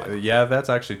yeah. dad bod. Yeah, that's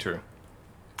actually true.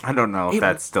 I don't know if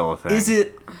that's still a thing.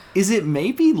 Is it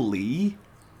maybe Lee?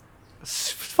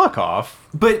 Fuck off.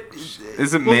 But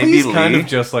Is it Well, maybe Lee's Lee? kind of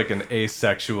just like an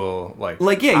asexual, like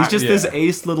yeah, he's just this yeah.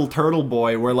 ace little turtle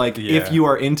boy where like Yeah. if you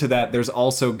are into that, there's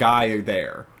also Guy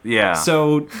there. Yeah.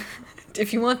 So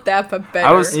If you want that, but better.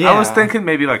 I was Yeah. thinking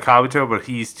maybe like Kabuto, but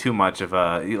he's too much of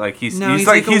a like he's No, he's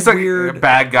like a weird a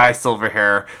bad guy, silver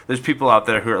hair. There's people out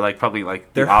there who are like probably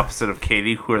like the There- opposite of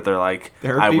Katie, who are they're like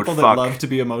there are I would people that fuck. love to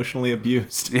be emotionally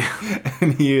abused. Yeah.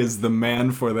 And he is the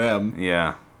man for them.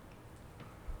 Yeah.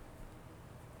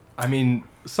 I mean,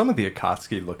 some of the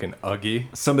Akatsuki looking uggy.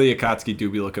 Some of the Akatsuki do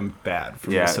be looking bad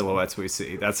from Yeah. the silhouettes we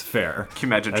see. That's fair. Can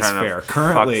you imagine That's trying fair. to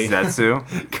Currently- fuck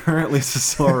Zetsu? Currently,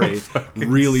 Sasori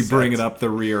really sense. bringing up the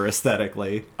rear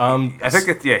aesthetically. I think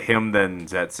it's him then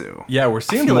Zetsu. Yeah, we're I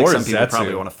seeing feel more like some people Zetsu.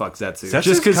 probably want to fuck Zetsu. Zetsu's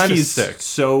just because kinda he's sick.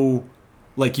 so...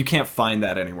 Like, you can't find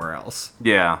that anywhere else.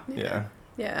 Yeah, Yeah,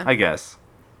 yeah. I guess.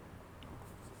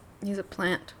 He's a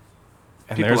plant.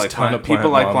 and People there's like a ton of plants. plant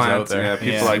People like moms plants. out there. Yeah,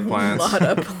 people Yeah. like A plants. lot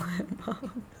of plant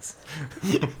moms.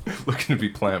 Looking to be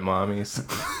plant mommies.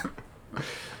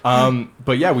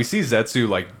 But yeah, we see Zetsu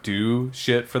like do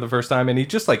shit for the first time, and he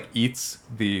just like eats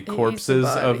the corpses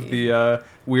of body. the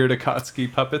weird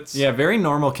Akatsuki puppets. Yeah, very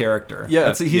normal character. Yeah.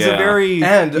 He's a Yeah. very...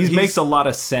 And he he's- makes a lot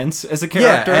of sense as a yeah,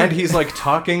 character. and he's like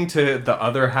talking to the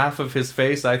other half of his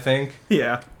face. I think.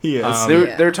 Yeah, he is. They're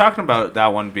Yeah. they're talking about that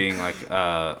one being like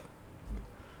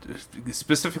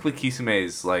specifically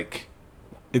Kisume's like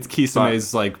It's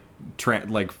Kisame's, like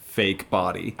fake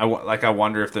body. I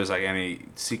wonder if there's like any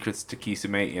secrets to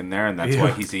Kisame in there, and that's why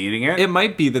Yeah. he's eating it. It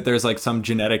might be that there's, like, some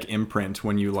genetic imprint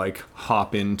when you, like,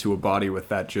 hop into a body with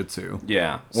that jutsu.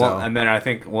 Yeah. Well, So- and then I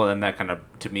think and that kind of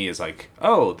to me is like,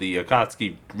 oh, the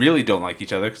Akatsuki really don't like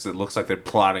each other because it looks like they're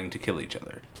plotting to kill each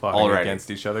other Plotting already. against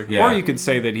each other. Yeah. Or you could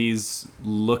say that he's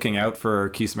looking out for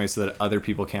Kisame so that other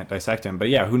people can't dissect him. But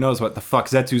yeah, who knows what the fuck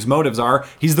Zetsu's motives are.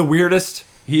 He's the weirdest.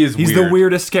 He is. He's weird. the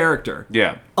weirdest character.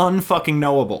 Yeah. Unfucking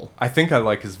knowable. I think I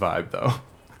like his vibe though.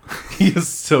 He is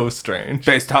so strange.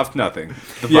 Based off nothing.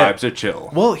 The Yeah. vibes are chill.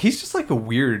 Well, he's just like a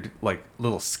weird, like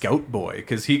little scout boy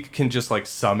because he can just like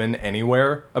summon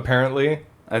anywhere. Apparently,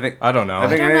 I think I don't know. I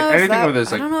think I don't know if anything that, where there's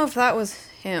I like don't know if that was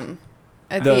him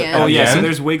at the, The, end. oh yeah, so end?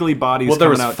 there's wiggly bodies Well, there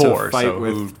coming was out four, to fight so who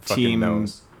with fucking Team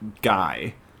knows?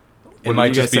 Guy. It What might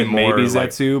did you just guys be say? more Maybe like,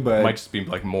 Zetsu, but might just be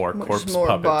like more corpse Just more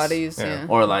puppets. bodies, yeah.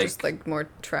 Or like- just like more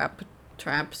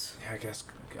traps. I guess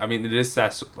I mean it is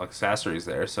Sasori's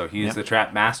there, so he's Yeah. the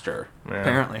trap master. Yeah.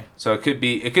 apparently. So it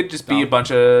could just be Dom, a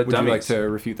bunch of Would dummies. you like to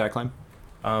refute that claim?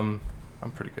 I'm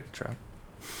pretty good at trap.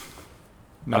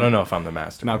 Not, I don't know if I'm the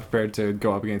master. Not prepared to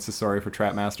go up against the story for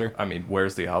Trap Master. I mean,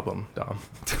 where's the album, Dom?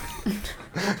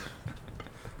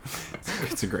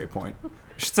 It's a great point. You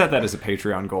should set that as a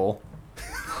Patreon goal.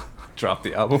 Drop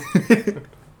the album.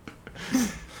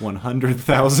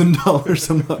 $100,000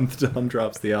 a month. Dom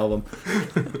drops the album.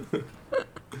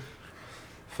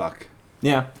 Fuck.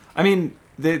 Yeah, I mean,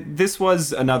 this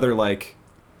was another like.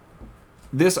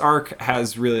 This arc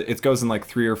has really. It goes in like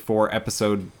 3 or 4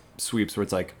 episode sweeps where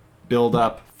it's like build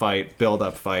up, fight, build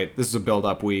up, fight. This is a build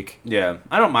up week. Yeah,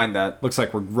 I don't mind that. Looks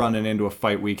like we're running into a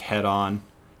fight week head on.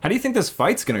 How do you think this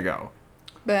fight's gonna go?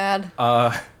 Bad.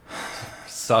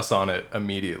 Sus on it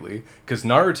immediately. Because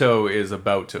Naruto is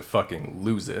about to fucking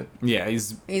lose it. Yeah,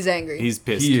 he's He's angry.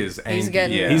 pissed. He is angry.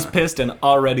 getting- Yeah. He's pissed and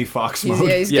already fox mode.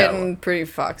 He's Yeah. getting pretty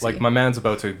foxy. Like, my man's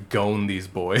about to gone these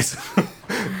boys.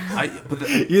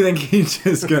 You think he's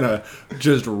just gonna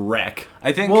just wreck?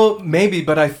 I think. Well, maybe,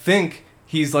 but I think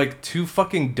he's, like, too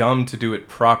fucking dumb to do it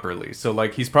properly. So,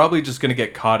 like, he's probably just gonna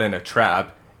get caught in a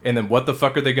trap. And then what the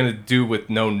fuck are they gonna do with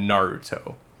no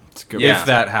Naruto? It's good. Yeah. If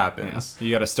that happens.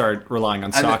 You got to start relying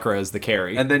on Sakura as the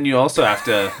carry. and then you also have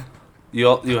to. You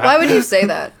have Why would you say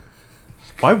that?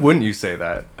 Why wouldn't you say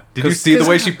that? Did you 'Cause- see the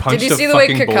way she punched Did you a see the way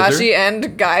fucking Kakashi boulder?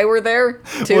 and Guy were there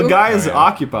too? well, Guy is Oh, yeah.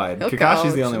 occupied. Okay,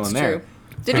 Kakashi's the oh, only it's one there. true.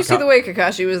 Did you see the way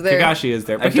Kakashi was there? Kakashi is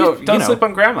there, And but don't he's, don't sleep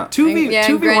on Grandma. 2v Yeah,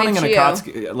 2v1ing Granny an Chio.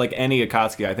 Akatsuki, like any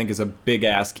Akatsuki, I think is a big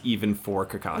ask even for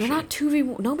Kakashi. We're not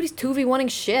 2v. Nobody's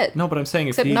 2v1ing shit. No, but I'm saying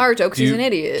if Except he, Naruto, because Do he's you- an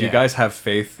idiot. Do you guys have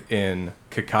faith in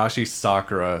Kakashi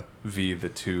Sakura v the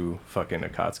 2 fucking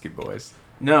Akatsuki boys?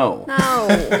 No.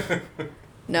 No.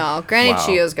 No, Granny Wow.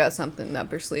 Chio's got something up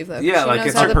her sleeve though. Yeah, She like, knows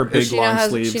it's how like the- her big, she long knows,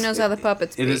 sleeves. She knows how the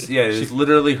puppets It be. is. Yeah, it is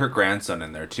literally her grandson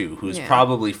in there too, who's Yeah.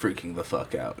 probably freaking the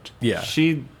fuck out. Yeah.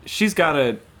 she's got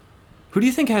a. Who do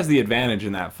you think has the advantage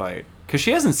in that fight? Because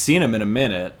she hasn't seen him in a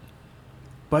minute.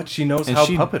 But she knows And how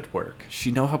she- puppet work. She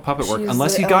know how puppet work, She's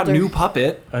unless the he got elder. new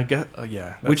puppet, I guess,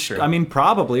 yeah, that's which true. I mean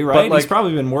probably right. But, He's like-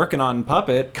 probably been working on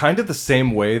puppet. kind of the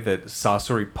same way that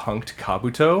Sasori punked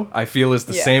Kabuto, I feel is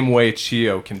the Yeah. same way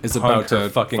Chio can Is punk about to her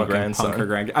fucking grandson. punk her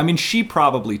grand. I mean, she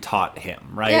probably taught him,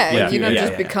 right? Yeah, Yeah, you don't yeah,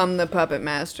 just yeah. become the puppet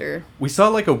master. We saw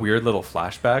like a weird little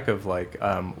flashback of like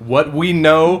what we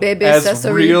know Baby as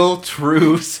Sasori. real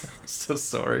true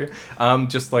Sasori,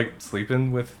 just like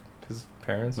sleeping with his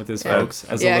parents, with his Yeah. folks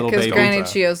as a Yeah, little because baby. Granny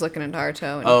Chio's looking at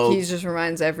Naruto, and Oh. he just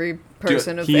reminds every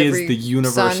person of he is every the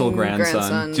universal son,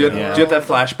 grandson. Do you, Yeah. do you have that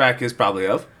flashback is probably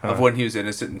of when he was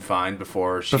innocent and fine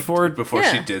before she Before- she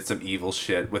Yeah. did some evil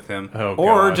shit with him. Oh,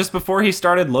 Or God. just before he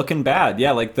started looking bad.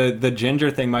 Yeah, like the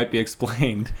ginger thing might be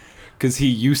explained because he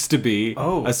used to be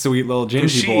Oh. a sweet little 'Cause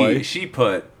gingy boy. she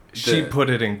put she put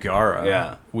it in Gara.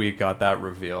 Yeah. We got that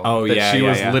reveal. Oh, that yeah, she yeah,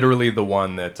 was yeah. literally the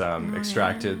one that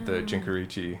extracted the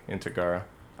Jinkarichi into Gara.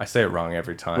 I say it wrong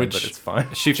every time, but it's fine.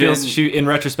 She feels Jin- in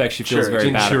retrospect she feels Sure, very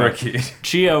bad about it. Jinchuriki.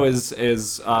 Chio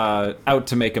is out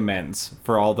to make amends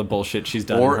for all the bullshit she's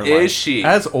done. or in her life. is she?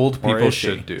 As old Or people is she?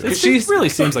 should do. It really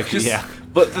seems like Just- yeah.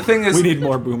 But the thing is, We need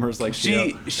more boomers like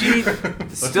she Chio.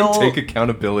 still Take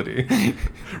accountability.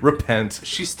 Repent.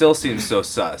 she still seems so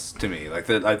sus to me. Like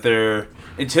they're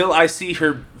until I see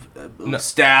her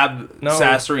stab No.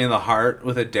 Sasori in the heart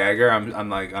with a dagger. I'm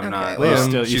like I'm not. well, You Liam,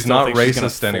 still- you she's still not think she's gonna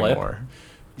racist flip? anymore.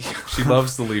 She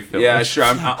loves the Leaf Village. Yeah, sure.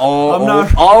 I'm all I'm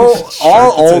not all shirt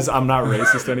all that old. says I'm not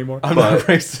racist anymore. I'm not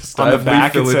racist. On I the have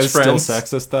back Leaf it Village says friends.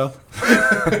 still sexist though.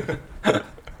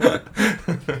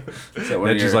 Is that one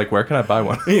of And she's your- like, where can I buy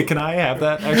one? Hey, can I have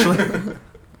that actually?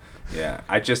 yeah.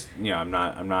 I just I'm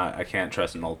not. I can't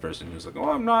trust an old person who's like, oh,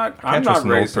 I'm not. I I'm can't not trust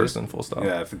an old racist. person, full stop.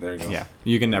 Yeah, there you go. yeah,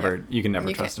 you can never You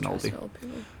trust an can't oldie. old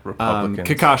people. Republicans.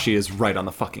 Kakashi is right on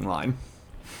the fucking line.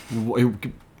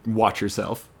 Watch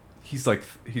yourself. He's like,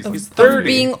 he's like He's 30. Of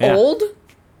being Yeah. old?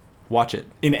 Watch it.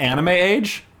 In anime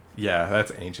age, Yeah,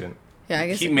 that's ancient. Yeah, I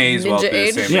guess He may as well ninja be the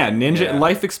age. same. yeah, ninja Yeah.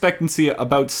 life expectancy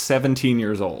about 17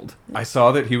 years old. I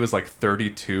saw that he was like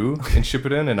 32 in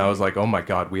Shippuden, and I was like, oh my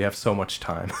god, we have so much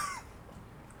time.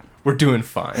 We're doing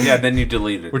fine. Yeah, then you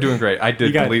delete it. We're doing great. I did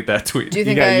You got- delete that tweet. Do you You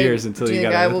think got I, years until do you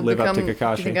think gotta I will live up to become,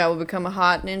 Kakashi. Do you think I will become a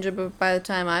hot ninja by the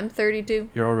time I'm 32?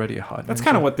 You're already a hot. That's ninja.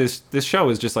 kind of what this show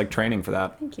is just like training for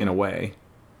that Thank you. in a way.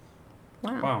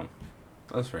 Wow. Wow,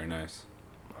 that's very nice.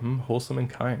 I'm wholesome and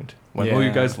kind. When will you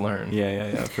Yeah. guys learn?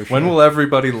 Yeah, for sure. When will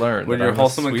everybody learn? When that you're I'm a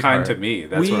wholesome and kind sweetheart? to me,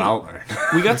 that's We- what I'll learn.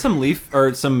 we got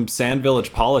some Sand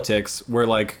Village politics where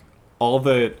like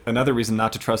another reason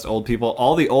not to trust old people,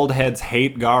 all the old heads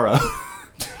hate Gara.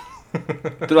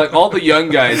 They're like all the young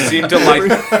guys seem to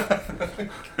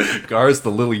like. Gar's the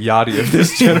little Yachty of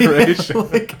this generation.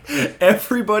 Like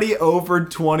everybody over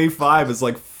 25 is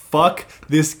like fuck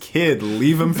this kid.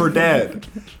 Leave him for dead.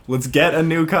 Let's get a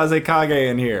new Kazekage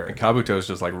in here. Kabuto's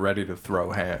just like ready to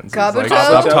throw hands. He's Kabuto? like,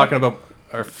 stop talking about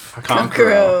our fucking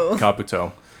Kankuro.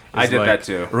 Kabuto. I He's did like, that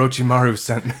too. Orochimaru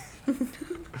sent me.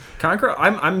 Kankuro,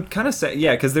 I'm kind of sad,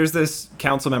 yeah, because there's this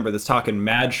council member that's talking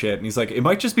mad shit, and he's like, it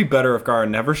might just be better if Gaara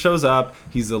never shows up.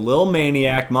 He's a little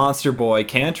maniac, monster boy,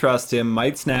 can't trust him,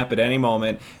 might snap at any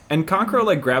moment. And Kankuro,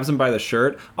 like, grabs him by the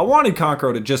shirt. I wanted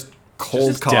Kankuro to just cold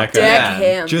Just cock deck him. Deck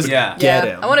him. Just Yeah. get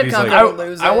him. I wanted He's like- Kankuro to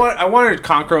lose it. I wanted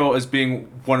Kankuro as being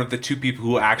one of the two people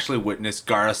who actually witnessed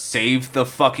Gaara save the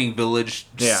fucking village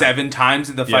Yeah. 7 times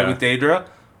in the fight Yeah. with Daedra.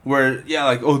 Where, yeah,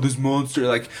 like, oh, this monster.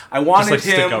 Like, I wanted like,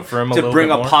 stick him, up for him a to little bring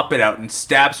bit a more. puppet out and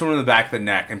stab someone in the back of the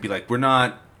neck and be like, we're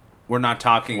not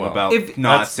talking Well, about if-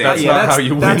 not That's saving. yeah, not that's- how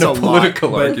you that's win a a lot,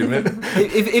 political but- argument.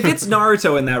 if it's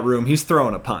Naruto in that room, he's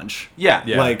throwing a punch. Yeah.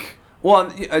 Yeah. Like,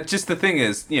 Well, just the thing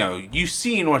is, you've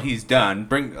seen what he's done.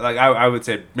 I would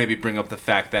say maybe bring up the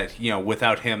fact that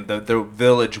without him, the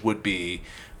village would be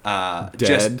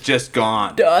Dead. just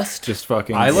gone. Dust. just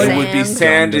fucking... I like- It would be Sand.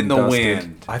 sand in the Dusted.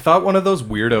 wind. I thought one of those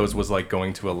weirdos was like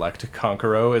going to elect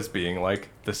Kankuro as being like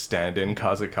the stand-in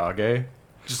Kazekage.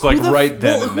 Just like Who the right f-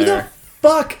 then well, and who there. the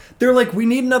fuck? They're like, we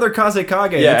need another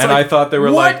Kazekage. Yeah, It's and like, I thought they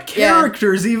were what like-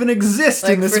 characters even exist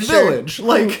Like, in this for sure. village?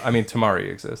 Like, I mean, Tamari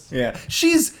exists. yeah,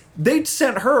 they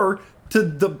sent her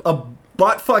to a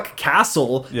buttfuck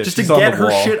castle Yeah, just to she's on get the her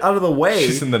wall. shit out of the way.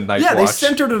 She's in the Night Yeah, they Watch.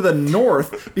 sent her to the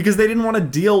north because they didn't want to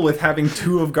deal with having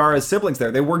 2 of Gaara's siblings there.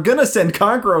 They were gonna send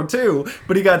Kankuro too,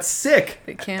 but he got sick.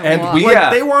 They can't And walk. we- Like, Yeah.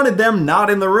 they wanted them not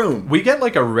in the room. We get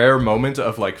like a rare moment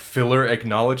of like filler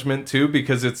acknowledgement too,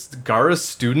 because it's Gaara's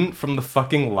student from the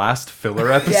fucking last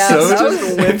filler episode. that was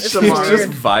Just weird. with She's Tamari. just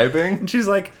vibing. And she's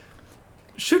like,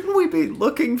 shouldn't we be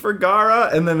looking for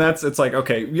Gaara? And then it's like,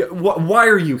 okay, why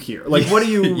are you here? Like, what do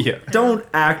you... Yeah. Don't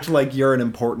act like you're an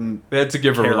important... They had to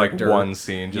give her Character. like one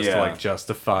scene just to Yeah. like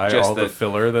justify Just all the the-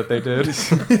 filler that they did.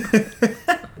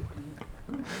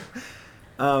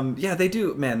 Yeah, they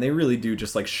do. Man, they really do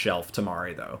just, like, shelf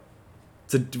Tamari, though.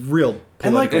 It's a real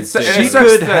And, like, political It's, dick. She it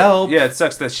sucks could that- help. Yeah, it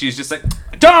sucks that she's just like,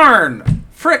 darn,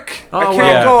 frick, I Oh, can't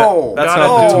well, go. that's Gotta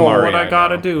not the do Tamari what I I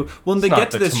gotta know. do. Well, and they It's get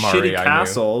not to the this Tamari shitty I knew.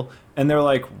 castle, and they're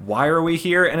like, why are we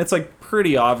here? And it's, like,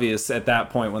 pretty obvious at that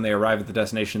point when they arrive at the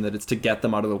destination that it's to get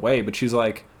them out of the way. But she's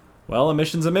like, well, a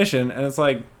mission's a mission. And it's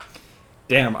like,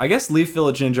 damn, I guess Leaf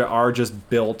Village Ninja are just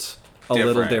built a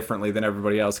little Different. differently than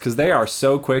everybody else. Because they are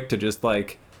so quick to just,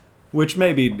 like, which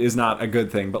maybe is not a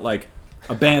good thing, but, like,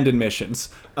 abandon missions.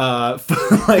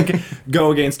 Like,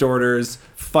 go against orders,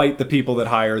 fight the people that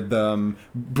hired them,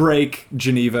 break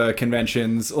Geneva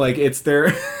conventions. Like, it's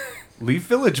their... Leaf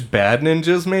Village bad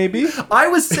ninjas, maybe? I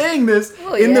was saying this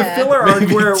Well, in the yeah. filler arc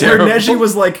Maybe where terrible. Neji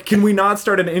was like, can we not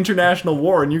start an international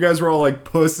war? And you guys were all like,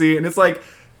 pussy. And it's like,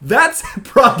 that's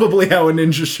probably how a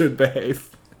ninja should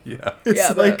behave. Yeah. It's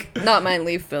Yeah, like... but not my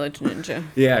Leaf Village Ninja.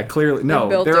 Yeah, clearly. No,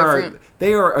 built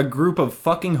they are a group of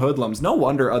fucking hoodlums. No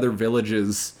wonder other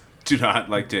villages Do not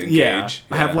like to engage.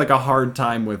 yeah, have like a hard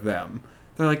time with them.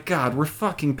 They're like, God, we're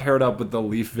fucking paired up with the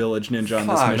Leaf Village Ninja on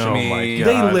this Fuck mission. Oh me. my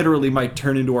They god. literally might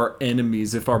turn into our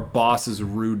enemies if our boss is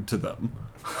rude to them.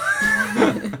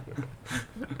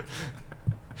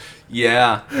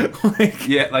 Yeah, Like,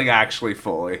 yeah, like actually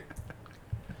fully.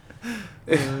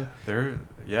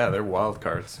 They're wild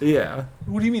cards. yeah.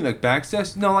 What do you mean, like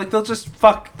backstabs? No, like they'll just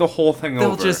fuck the whole thing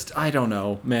They'll over. just, I don't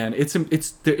know, man.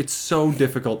 It's so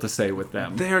difficult to say with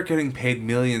them. They are getting paid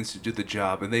millions to do the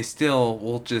job, and they still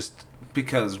will just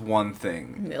because one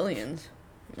thing. Millions.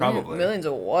 Probably. Millions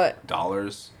of what?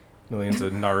 Dollars. Millions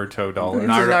of Naruto dollars.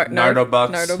 Nardo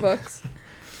bucks. Nardo bucks.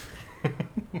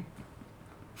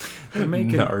 They're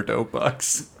making, Nardo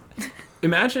bucks.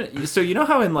 imagine, so you know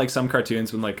how in like some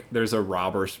cartoons when like there's a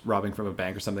robber robbing from a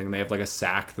bank or something and they have like a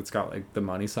sack that's got like the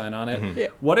money sign on it? Yeah.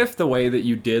 What if the way that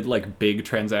you did like big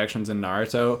transactions in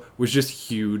Naruto was just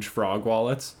huge frog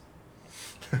wallets?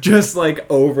 Just like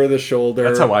over the shoulder.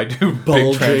 That's how I do big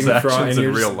bulging transactions frog, and in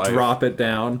you real just life. drop it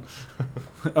down.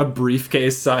 A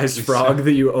briefcase-sized frog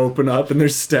that you open up, and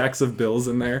there's stacks of bills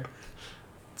in there.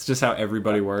 It's just how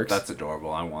everybody works. That's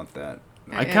adorable. I want that.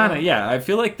 I kind of, yeah. I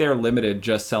feel like they're limited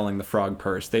just selling the frog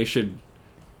purse. They should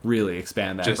really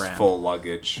expand that Just brand. full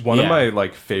luggage. One Yeah. of my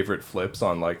like favorite flips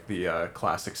on like the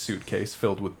classic suitcase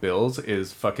filled with bills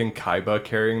is fucking Kaiba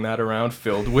carrying that around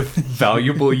filled with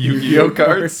valuable Yu-Gi-Oh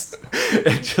cards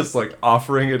and just like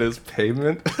offering it as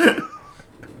payment.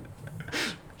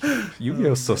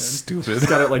 Yu-Gi-Oh's so stupid. He's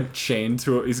got it like chained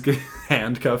to it. He's getting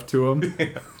handcuffed to him.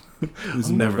 He's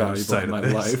I'll never never lose valuable sight in of my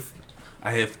this. life.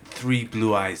 I have 3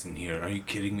 blue eyes in here. Are you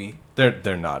kidding me?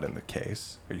 They're not in the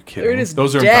case. Are you They're kidding? in Me? his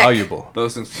Those are deck. valuable.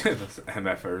 Those things, those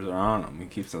MFers are on him. He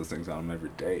keeps those things on him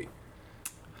every day.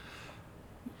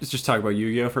 Let's just talk about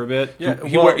Yu-Gi-Oh for a bit. Yeah,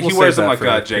 He we'll wears save them that like for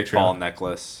a Jake Patreon. Paul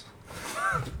necklace.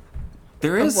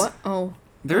 There Oh, is what? Oh.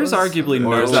 there is That was- arguably Or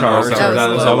no is that- Charles- Naruto. that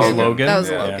was Logan. Logan. That was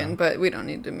Yeah. Logan, but we don't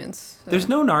need to mince. There's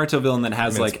no Naruto villain that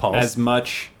has Mince like pulse. as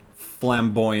much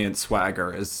flamboyant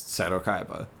swagger as Seto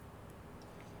Kaiba.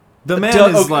 The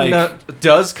man is like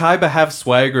does Kaiba have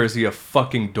swagger? Or is he a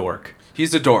fucking dork?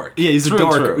 He's a dork. yeah, he's a Through and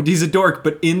dork. through. He's a dork,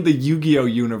 but in the Yu-Gi-Oh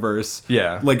universe,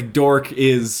 Yeah. like dork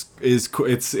is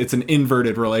it's an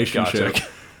inverted relationship. Gotcha.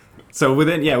 So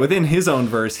within his own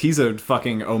verse, he's a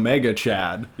fucking Omega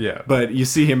Chad. Yeah. But you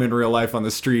see him in real life on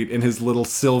the street in his little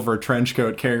silver trench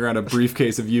coat, carrying around a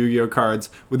briefcase of Yu-Gi-Oh cards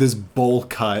with his bowl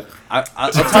cut. I'll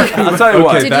tell you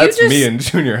what. Okay, Did you that's just- me in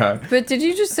junior high. But did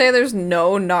you just say there's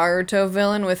no Naruto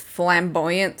villain with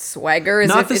flamboyant swagger? As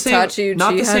Not if the same, Itachi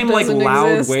not the Uchiha same like doesn't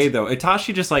loud exist? way though.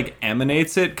 Itachi just like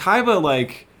emanates it. Kaiba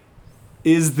like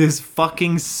is this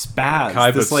fucking spaz.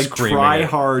 Kaiba's this like screaming try it.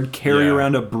 hard, carry Yeah.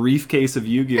 around a briefcase of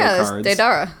Yu-Gi-Oh Yeah, that's cards.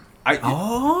 Deidara.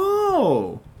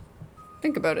 Oh,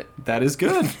 Think about it. that is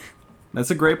good.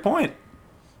 That's a great point.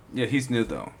 Yeah, he's new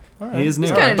though. He is new,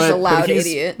 kinda just a loud he's,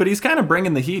 idiot. But he's kind of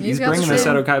bringing the heat. He's got bringing the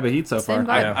same- Seto Kaiba heat so same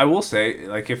far. vibe. Yeah. I will say,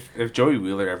 like, if Joey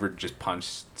Wheeler ever just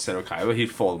punched Seto Kaiba, he'd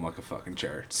fold him like a fucking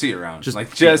chair. See you around.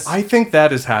 Just- I think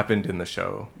that has happened in the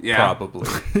show. Yeah. Probably.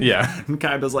 Yeah. And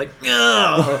Kaiba's like,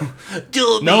 ugh,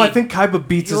 duel No, me." I think Kaiba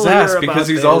beats his You'll ass hear because about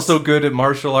he's this. also good at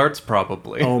martial arts,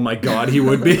 probably. Oh my god, he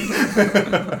would be.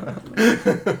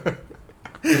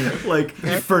 Like,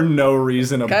 for no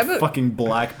reason, a Kaiba- fucking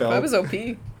black belt. I was OP.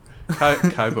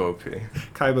 Kaiba OP.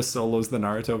 Kaiba solos the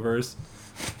Naruto verse.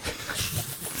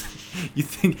 You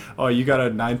think, oh, you got a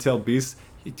nine-tailed beast?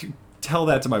 Tell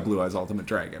that to my Blue Eyes Ultimate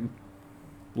Dragon.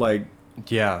 Like,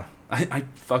 Yeah. I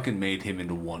fucking made him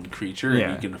into one creature,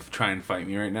 Yeah. and you can try and fight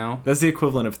me right now. that's the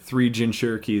equivalent of 3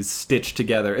 Jinchurikis stitched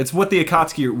together. It's what the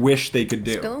Akatsuki wish they could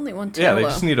do. Still only one tail. Yeah, they though.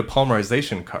 just need a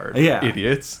polymerization card. Yeah.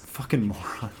 Idiots. Fucking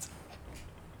morons.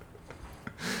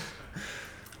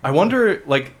 I wonder,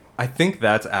 like, I think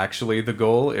that's actually the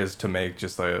goal, is to make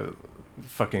just a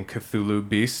fucking Cthulhu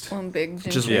beast. one big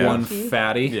Just Yeah. one Jinchuriki.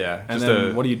 fatty. Yeah, And just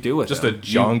then a- what do you do with Just it? a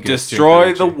Jongus.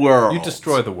 destroy the Jinchuriki. world. You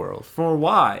destroy the world. For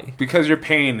why? Because you're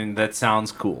pain, and that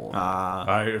sounds cool.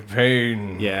 I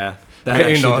pain. Yeah. That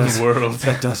Pain actually on does, world.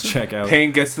 That does check out.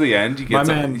 Pain gets to the end. He My gets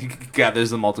man- he gathers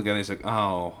them all together. He's like,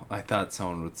 "Oh, I thought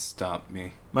someone would stop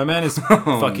me." My man is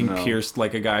fucking no. pierced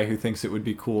like a guy who thinks it would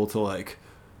be cool to like,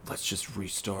 let's just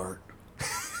restart.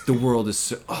 The world is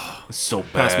so. Oh, It's so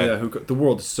pass me that bad. hookah. The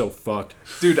world is so fucked.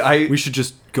 Dude, We should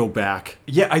just go back.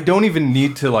 yeah, I don't even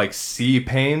need to, like, see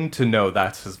Pain to know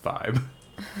that's his vibe.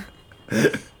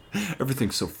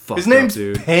 Everything's so fucked His name's up,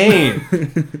 dude. Pain.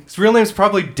 His real name's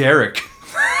probably Derek.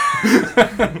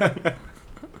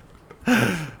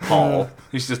 Paul.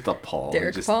 He's just a Paul.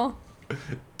 Derek Just- Paul.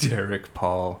 Derek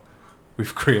Paul.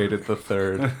 We've created the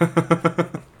third.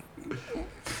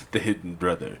 the hidden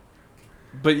brother.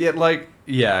 But yet, like,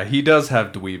 yeah, he does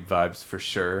have dweeb vibes for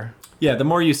sure. Yeah, the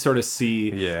more you sort of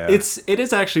see, Yeah. it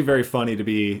is actually very funny to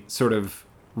be sort of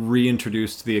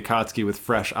reintroduced to the Akatsuki with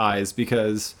fresh eyes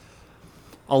because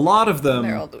a lot of them,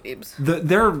 They're all dweebs.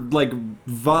 their like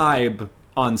vibe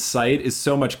on site is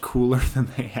so much cooler than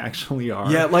they actually are.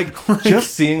 Yeah, like,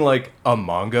 just seeing, like, a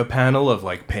manga panel of,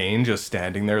 like, Pain just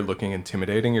standing there looking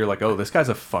intimidating, you're like, oh, this guy's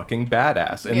a fucking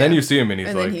badass. And then Yeah. you see him and he's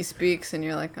And like, then he speaks, and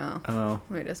you're like, oh, Oh,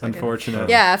 wait a second. unfortunate.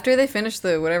 Yeah, after they finish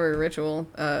the whatever ritual,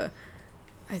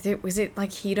 I think was it like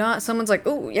Hedon? Someone's like,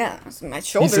 oh yeah, my He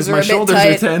shoulders says are my a bit shoulders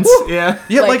tight. are tense. Woo! Yeah.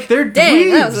 yeah, like, they're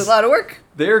Dang, that was dweebs. a lot of work.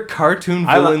 They're cartoon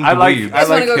I li- villain I like- You dweebs. guys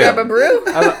want to go him. grab a brew?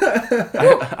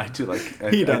 I do like. I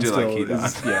He do does like still.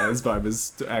 Hedon. His vibe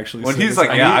is actually. When sick he's as like,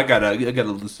 hell. yeah, I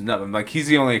gotta loosen up. I'm like, he's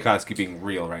the only Akatsuki being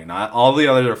real right now. All the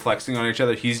others are flexing on each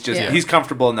other. He's just Yeah. he's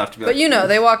comfortable enough to be But like. you know,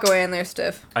 they walk away and they're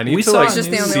stiff. I need We to, saw like, He's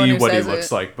just the only see one who what he says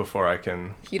looks it. like before I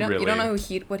can Hedon, really... you don't know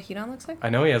what Hedon looks like? I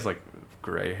know he has, like,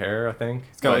 gray hair, I think.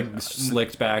 He's got But- like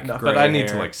slicked back. No, gray but I need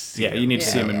to, hair. like, see Yeah, it. you need to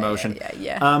see him in motion.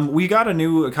 Yeah. We got a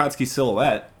new Akatsuki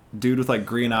silhouette. Dude with like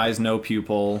green eyes, no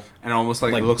pupil. and almost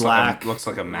like, like looks black. looks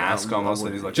like a mask almost.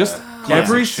 And he's like Just a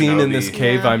every classic scene in this shinobi.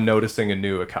 cave, Yeah. I'm noticing a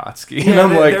new Akatsuki. Yeah, and I'm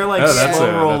they're like oh, that's slow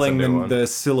a rolling new one. the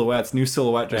silhouettes. New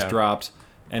silhouette just Yeah. dropped,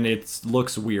 and it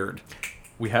looks weird.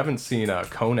 we haven't seen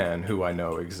Conan, who I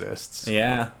know exists.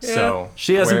 Yeah. So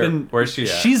She hasn't been. Where's she at?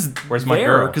 She's Where's my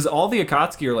girl? Because all the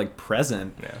Akatsuki are like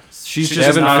present. Yeah. She's She just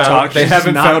haven't not found- talking. they she's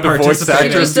haven't not found a voice participating. She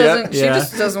actress just yet? doesn't. She Yeah.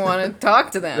 just doesn't want to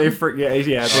talk to them. They forgot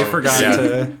yeah.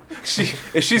 to.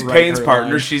 If she's Write Payne's her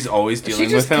partner, line. she's always dealing she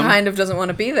just with him. kind of doesn't want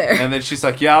to be there. And then she's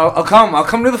like, "Yeah, I'll come. I'll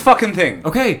come to the fucking thing.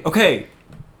 Okay.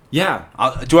 Yeah.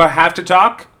 Do I have to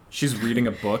talk?" She's reading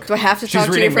a book. Do I have to She's talk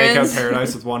to your reading Make Out friends?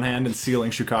 Paradise with one hand and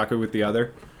sealing Shukaku with the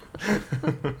other.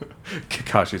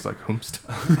 Kakashi's like, whomst.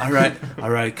 All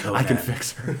right, Conan. I can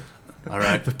fix her. All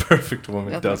right, The perfect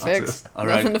woman Nothing to does fix. exist. All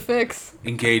right. Nothing to fix.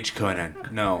 engage Conan.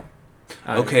 No.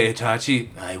 I- Okay, Itachi,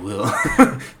 I will.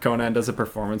 Conan does a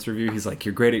performance review. He's like,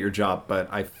 "You're great at your job, but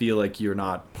I feel like you're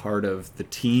not part of the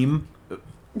team."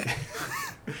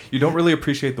 You don't really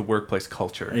appreciate the workplace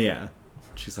culture. Yeah.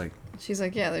 She's like, She's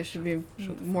like, yeah, there should be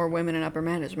more women in upper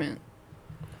management.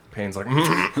 Payne's like,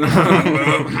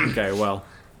 "Okay, well,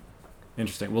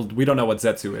 interesting. Well, we don't know what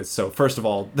Zetsu is, so first of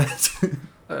all, that's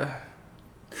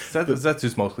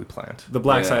Zetsu's mostly plant. the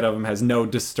black Yeah. side of him has no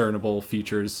discernible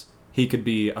features. He could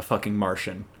be a fucking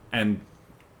Martian, and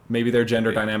maybe their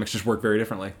gender dynamics just work very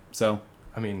differently. So,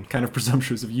 I mean, kind of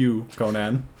presumptuous of you,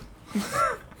 Conan.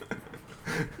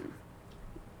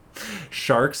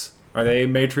 Sharks, are they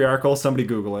matriarchal? Somebody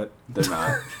Google it. They're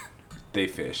not. They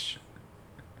fish.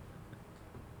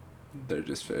 They're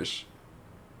just fish.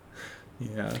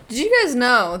 Yeah. Did you guys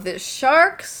know that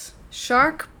shark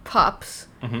pups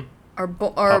Mhm.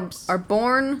 are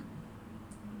born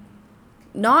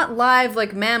not live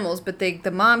like mammals, but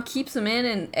the mom keeps them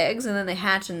in eggs and then they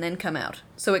hatch and then come out.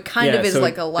 So it kind of is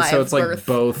like a live So it's like birth.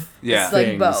 both Yeah. It's like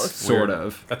things, both. sort Weird.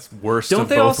 of. That's worst Don't of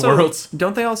they both also worlds.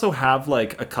 don't they also have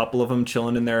like a couple of them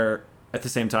chilling in there at the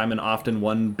same time, and often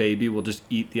one baby will just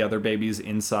eat the other babies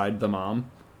inside the mom?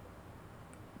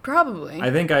 Probably.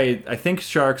 I think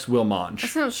sharks will That munch.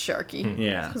 sounds sharky.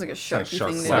 Yeah. Sounds like a Sounds sharky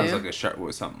shark thing to slap. Sounds do. like a shark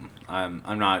with something. I'm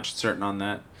not certain on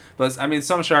that. But I mean,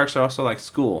 some sharks are also like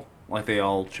school. Like they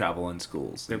all travel in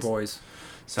schools. They're boys.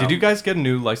 So, Did you guys get a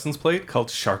new license plate called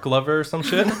Shark Lover or some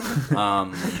shit?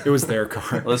 It was their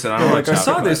car. Listen, I They're don't like, like I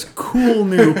saw chocolate. this cool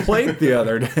new plate the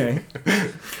other day.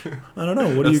 I don't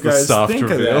know. What do you That's the guys soft think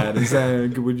reveal. of that? Is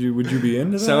that would you be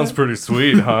into that? Sounds pretty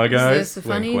sweet, huh, guys? Is this a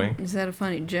funny? Wink, wink. Is that a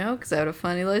funny joke? Is that a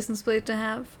funny license plate to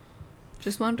have?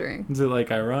 Just wondering. Is it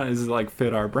like ironic? Is it like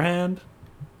fit our brand?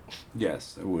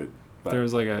 Yes, it would. But There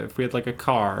was like if we had like a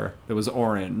car that was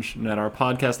orange and had our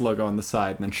podcast logo on the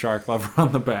side and then Shark Lover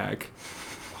on the back.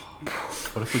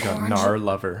 What if we got Orange. Nar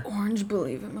Lover? Orange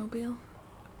Believe It Mobile.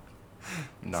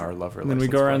 Nar Lover. And then we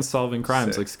license go around plate. solving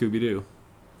crimes Sick. like Scooby Doo.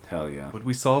 hell yeah, Would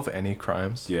we solve any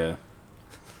crimes? yeah.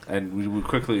 And we would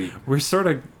quickly. We're sort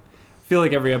of feel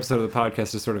like every episode of the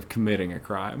podcast is sort of committing a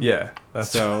crime. Yeah, that's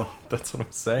So that's what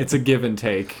I'm saying. it's a give and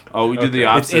take. Oh, we do the Okay.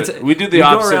 opposite. It's- we do we the go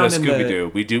opposite around of in the- Scooby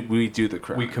Doo. We do the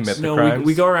crime. We commit the No, crimes.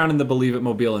 we go around in the Believe It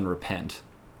Mobile and repent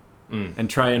Mm. and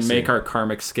try and I make see. our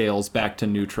karmic scales back to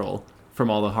neutral from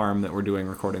all the harm that we're doing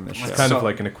recording this show. It's kind So- of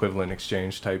like an equivalent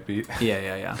exchange type beat.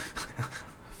 Yeah.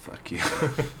 Fuck you.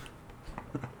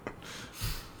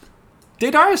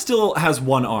 Deidara still has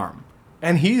one arm.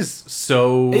 And he's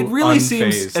so It really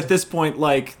seems unfazed. at this point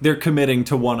like they're committing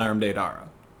to one-armed Deidara.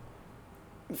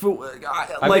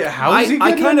 I mean, how is he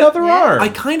getting kinda- another arm? I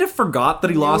kind of forgot that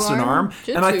he lost an arm? arm,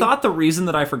 and I Jutsu. thought the reason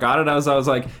that I forgot it, I was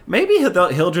like, maybe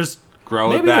he'll just Grow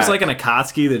it maybe there's back. like an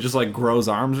Akatsuki that just like grows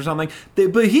arms or something.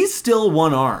 But he's still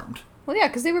one-armed. Well, yeah,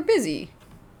 because they were busy.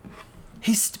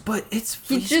 But it's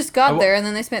He he's- just got there, and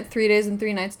then they spent 3 days and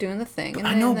 3 nights doing the thing. And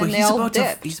I know, then, but then he's they all about to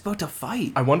dipped. he's about to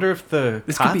fight. I wonder if the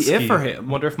This could be it for him.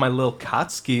 Wonder if my little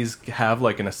Kotskis have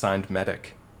like an assigned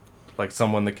medic, like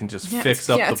someone that can just Yeah, fix it's-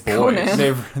 up yeah, the it's boys.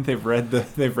 Conan. They've read the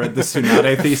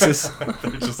Tsunade thesis.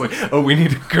 They're just like, oh, we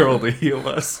need a girl to heal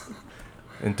us,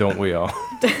 and don't we all?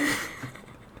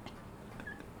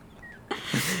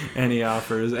 Any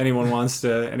offers? Anyone wants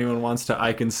to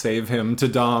I can save him to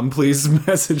Dom, please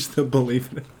message the Believe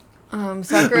It.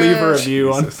 Sakura, Leave a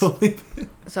review on Jesus. Believe It.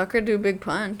 Sakura do big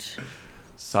punch.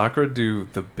 Sakura do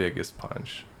the biggest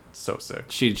punch. So sick.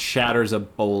 She shatters a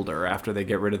boulder after they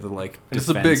get rid of the like It's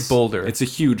a defense. big boulder. It's a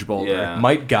huge boulder. Yeah.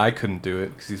 Mike Guy couldn't do it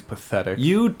because he's pathetic.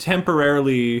 You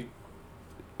temporarily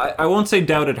I won't say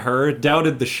doubted her,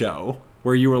 doubted the show.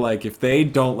 Where you were like, if they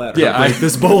don't let her Yeah, break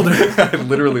this boulder. I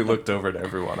literally looked over at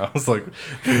everyone. I was like,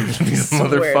 these Swear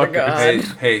to motherfuckers.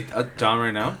 God. hey, Dom, right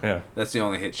now. Yeah. That's the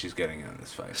only hit she's getting in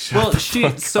this fight. Well,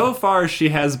 so far she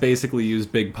has basically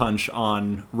used Big Punch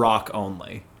on Rock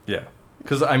only. Yeah.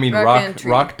 Because, I mean, Rock Rock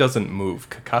entry. Rock doesn't move.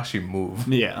 Kakashi move.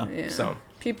 Yeah. Yeah. So,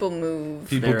 People move.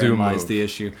 People Therein do lies move. the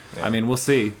issue. Yeah. I mean, we'll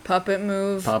see. Puppet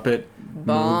move. Puppet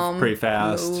Bomb. move pretty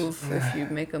fast. Move if you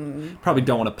make them. Probably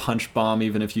don't want to punch bomb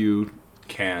even if you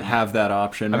Can. have that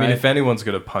option. I mean, right? if anyone's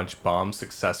gonna punch bomb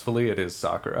successfully, it is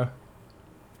Sakura.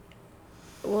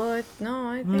 What? No,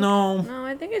 I think. No. No,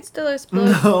 I think it's still a split.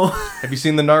 no. Have you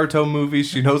seen the Naruto movies?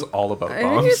 She knows all about I think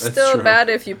bombs. it's That's still true. bad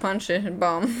if you punch it and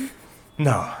bomb.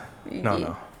 No,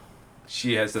 no.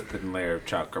 She has a thin layer of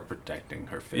chakra protecting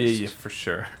her Yeah, face. yeah, for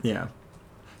sure. Yeah.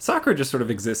 Sakura just sort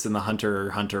of exists in the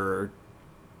hunter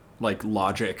like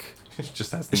logic. She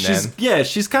just has the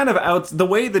She's kind of out. The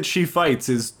way that she fights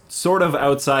is sort of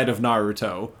outside of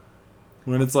Naruto.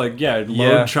 When it's like, load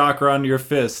Yeah. chakra onto your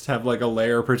fist, have like a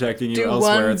layer protecting you Do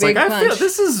elsewhere. one It's like big I feel punch.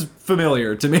 this is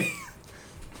familiar to me.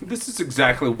 This is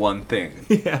exactly one thing.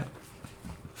 Yeah.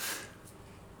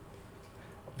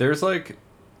 There's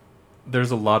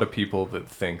a lot of people that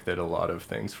think that a lot of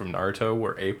things from Naruto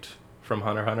were aped from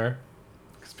Hunter x Hunter.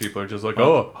 Because people are just like,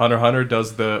 oh, Hunter x Hunter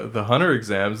does the Hunter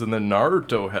exams, and then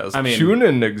Naruto has I mean,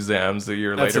 Chunin exams a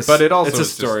year That's later. But it also it's a is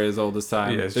just- story as old as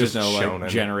time. Yeah, it's There's just no like shonen.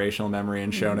 generational memory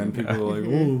in shonen. People are like,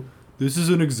 oh, this is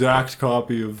an exact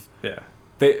copy of. yeah.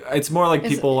 It's more like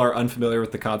It's- people are unfamiliar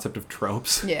with the concept of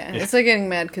tropes. Yeah, it's like getting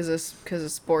mad because of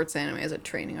sports anime as a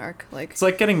training arc. Like It's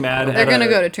like getting mad. they're gonna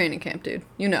go to training camp, dude.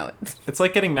 You know it. It's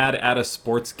like getting mad at a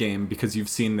sports game because you've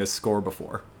seen this score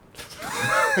before.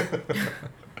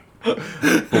 But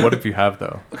what if you have,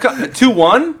 though?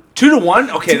 2-1? 2-1?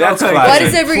 Okay, that's Okay. Why classic.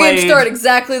 does every Played- game start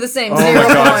exactly the same? Oh Zero my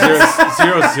points. god,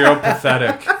 0-0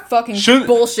 pathetic. Fucking Should-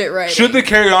 bullshit writing. Should they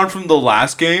carry on from the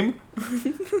last game?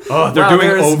 Oh, they're Wow, doing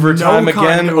there's overtime no again.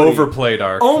 continuity. Overplayed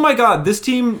arc. Oh my god, this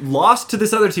team lost to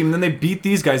this other team, and then they beat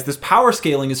these guys. This power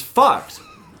scaling is fucked.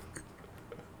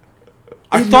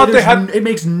 I thought they had... It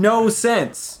makes no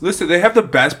sense. Listen, they have the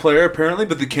best player apparently,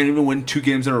 but they can't even win 2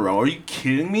 games in a row. Are you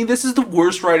kidding me? This is the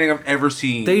worst writing I've ever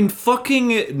seen. They fucking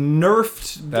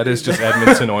nerfed. That is just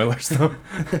Edmonton Oilers, though.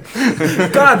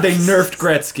 God, they nerfed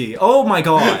Gretzky. Oh my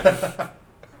god.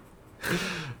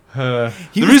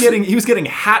 He was getting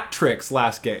hat tricks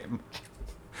last game.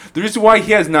 The reason why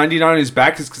he has 99 on his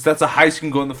back is because that's the highest you can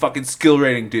go in the fucking skill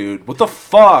rating, dude. What the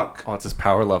fuck? Oh, it's his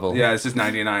power level. Yeah, it's just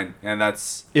 99, and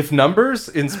that's... If numbers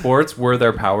in sports were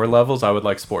their power levels, I would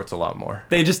like sports a lot more.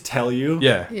 They just tell you.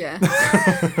 Yeah. Yeah.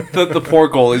 The poor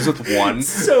goalies with 1.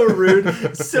 So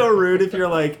rude. So rude if you're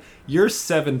like, you're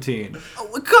 17.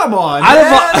 Oh, come on.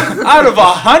 Out man. of, out of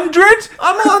 100?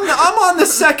 I'm on the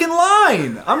second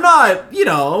line. I'm not,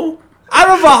 Out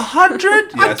of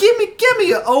 100? Yes. Give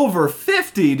me over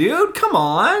 50, dude. Come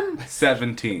on.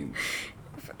 17.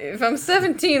 If I'm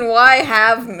 17, why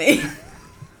have me?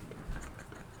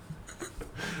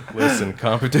 Listen,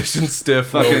 competition stiff,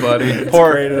 Fucking little buddy.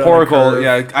 Poor graded on poor a goal. curve.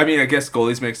 Yeah, I mean, I guess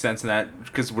goalies make sense in that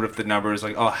because what if the number is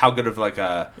like, oh, how good of like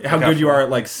a How like good a- you are at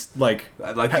like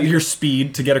Like your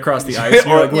speed to get across the ice.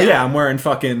 And you're like, well, Yeah. yeah, I'm wearing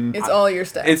fucking. It's all your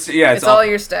stats. It's all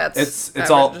your stats. It's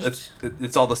all averaged.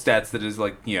 it's all the stats that is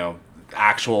like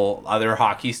actual other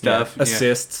hockey stuff. Yeah.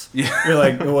 assists. Yeah. You're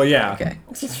like, well, yeah. Okay.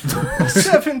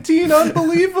 17,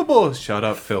 unbelievable. Shut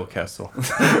up, Phil Kessel.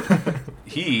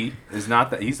 He is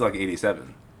not that. He's like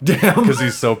 87. Damn. Because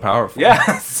he's so powerful.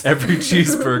 Yes. Every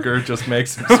cheeseburger just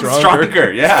makes him stronger.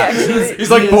 Stronger. Yeah. Actually, He's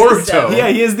like he is the Boruto. stat. Yeah,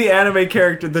 he is the anime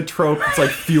character, the trope that's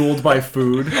like fueled by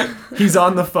food. He's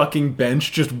on the fucking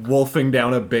bench just wolfing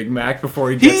down a Big Mac before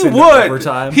he gets He into would.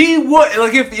 overtime. He would.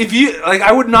 Like if you like,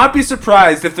 I would not be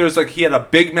surprised if there's like he had a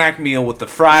Big Mac meal with the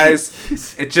fries.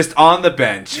 It's just on the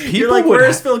bench. You're like,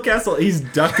 where's Phil Kessel? He's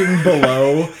ducking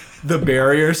below the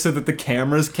barrier so that the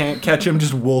cameras can't catch him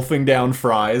just wolfing down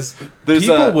fries. There's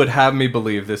People would have me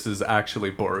believe this is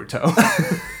actually Boruto.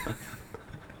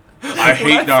 I hate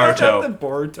When I found out Naruto. that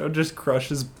Boruto just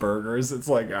crushes burgers. It's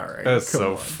like, all right, That's come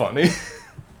so on. funny.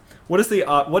 What is the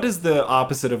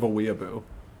opposite of a weeaboo?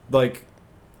 Like,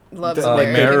 Loves The-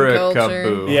 American America culture.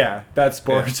 boo. yeah, that's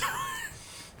Boruto.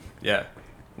 Yeah,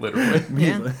 literally.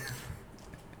 Yeah.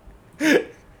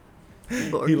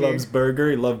 He loves burger.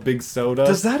 He loves big soda.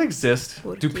 Does that exist? Do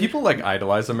Borky. people like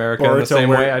idolize America in the same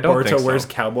way? I don't Boruto think so. wears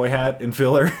cowboy hat in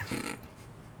filler.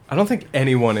 I don't think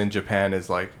anyone in Japan is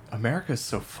like, America is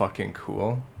so fucking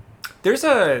cool. There's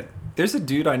a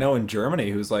dude I know in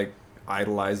Germany who's like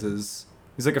idolizes.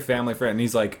 He's like a family friend. And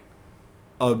he's like,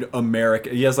 America.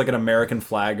 He has like an American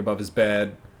flag above his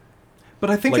bed. But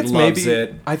I think Like, it's loves maybe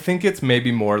it. I think it's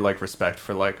maybe more like respect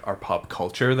for like our pop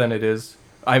culture than it is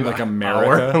Like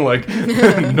America? our, like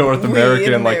North We in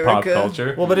American like pop America.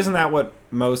 culture. Well, but isn't that what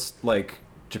most like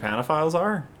Japanophiles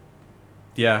are?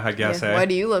 Yeah, I guess. Yeah. Why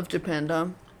do you love Japan,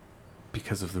 Dom?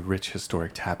 Because of the rich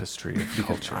historic tapestry of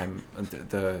culture. I'm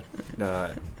the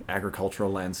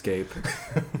agricultural landscape.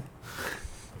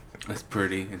 It's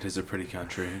pretty. It is a pretty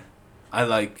country. I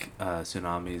like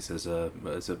tsunamis as a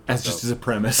As a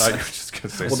premise. I thought you were just gonna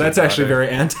say Well, that's actually tsunade. very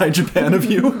anti-Japan of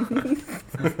you.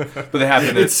 but they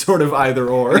happen. It's sort of either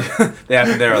or. They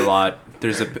happen there a lot.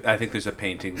 I think there's a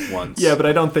painting once. Yeah, but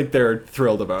I don't think they're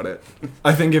thrilled about it.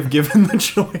 I think if given the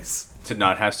choice. To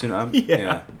not have tsunami.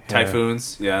 Yeah.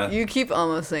 Typhoons. Yeah. You keep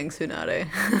almost saying tsunade.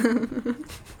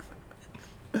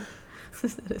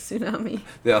 Is that a tsunami?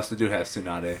 They also do have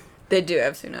tsunade. They do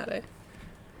have tsunade.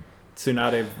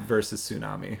 Tsunade versus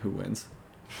tsunami. Who wins?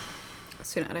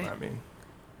 Tsunade. I mean,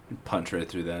 Punch right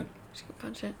through that. She can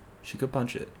punch it. She could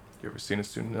punch it. you ever seen a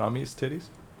tsunami's titties?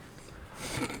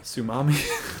 Sumami.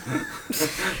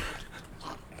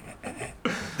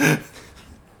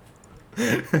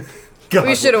 God,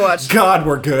 We should have watched. God,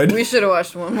 we're good. We should have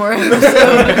watched one more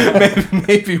episode.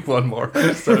 Maybe one more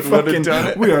episode would have done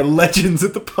it. We are legends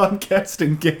at the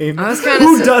podcasting game. I was kinda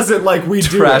Who su- does it like we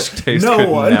Trash do it? taste No could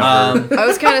one. never. I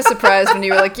was kind of surprised when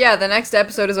you were like, "Yeah, the next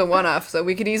episode is a one-off, so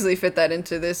we could easily fit that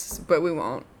into this, but we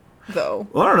won't, though."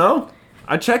 Well, I don't know.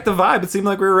 I checked the vibe. It seemed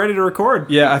like we were ready to record.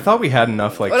 Yeah, I thought we had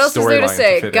enough like What else is there to storyline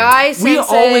say? fit in. Guy We sensei.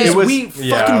 always, It was- we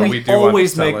we do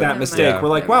always undersell make it. that Never mistake. mind. We're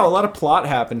like, Never wow, a mind. lot of plot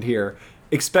happened here.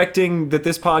 Expecting that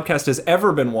this podcast has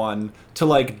ever been one to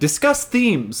like discuss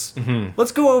themes.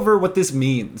 Let's go over what this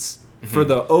means for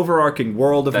the overarching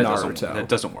world of That Naruto.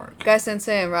 doesn't work. Guy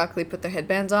Sensei and Rock Lee put their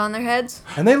headbands on their heads.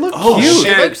 And they look Oh cute.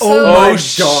 shit! looks so- Oh my Oh,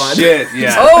 God. Shit!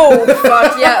 Yeah. Oh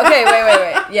fuck yeah! Okay,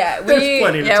 wait. Yeah, There's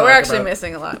plenty to we're talk actually about.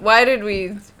 missing a lot. Why did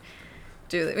we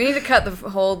do that? We need to cut the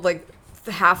whole like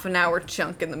half an hour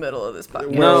chunk in the middle of this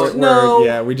podcast.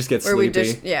 Yeah, we just get Where we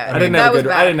sleepy. just- yeah, I didn't that have a was good.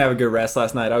 bad. I didn't have a good rest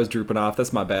last night. I was drooping off.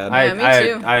 That's my bad. I, Yeah, me I,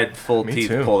 too. Had, I had full Me teeth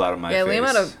too. pulled out of my Yeah, face.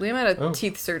 Liam had a Oh.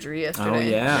 teeth surgery oh yesterday.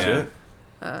 yeah. Shit.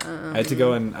 I had to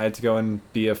go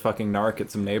and be a fucking narc at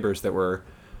some neighbors that were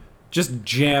just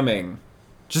jamming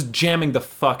the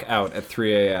fuck out at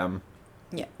 3 a.m.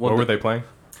 Yeah. What were they playing?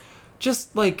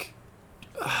 Just like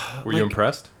Were you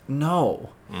impressed? no,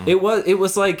 it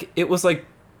was like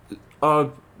a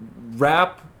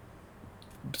rap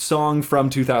song from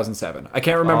 2007. I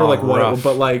can't remember Oh, like what, rough.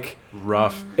 but like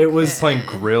Rough. it was Playing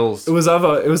grills. it was of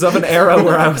an era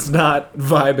where I was not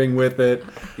vibing with it.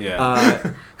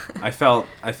 Yeah. I felt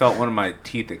one of my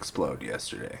teeth explode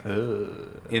yesterday.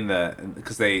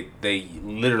 Because they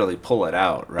literally pull it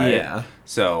out, right? Yeah.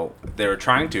 So they were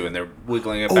trying to, and they're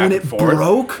wiggling it Oh, back and and it forth,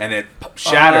 broke? and it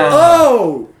shattered,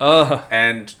 Oh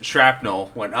and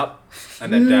shrapnel went up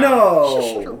and then down.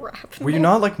 no! Were you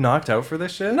not like knocked out for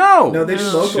this shit? No, They do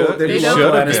Should- local. They they do should local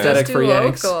have been. anesthetic Just for too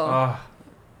Yanks. local. Ah,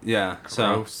 Yeah,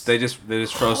 so Gross. they just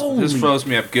Holy froze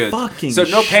me up good. fucking So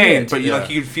no pain, shit. but you Yeah. like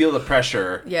you could feel the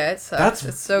pressure. Yeah, it sucks. That's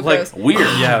It's so like gross. Weird.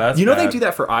 Yeah, that's You know they bad. do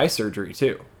that for eye surgery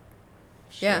too.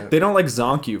 Yeah. They don't like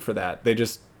zonk you for that. They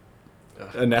just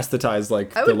anesthetize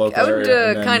like I the would, local I would area.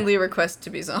 and then- kindly request to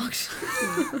be zonked.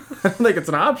 I don't think it's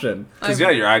an option. Because yeah,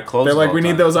 your eye closed. They're the like, whole we need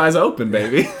time. those eyes open,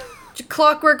 baby.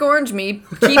 Clockwork Orange me.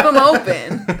 Keep them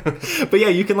open. But yeah,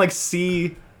 you can like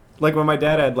see, like when my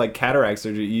dad had like cataract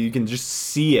surgery, you can just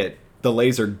see it, the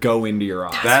laser go into your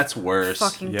eye, That's worse.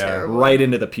 Fucking Yeah. terrible. right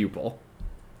into the pupil.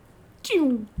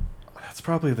 That's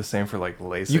probably the same for like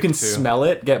LASIK. You can too. smell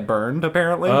it get burned,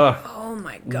 apparently. Oh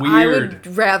my god. I Weird.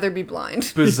 would rather be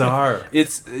blind. Bizarre.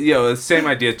 It's the same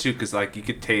idea too, because like you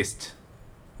could taste.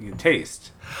 You can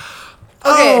taste.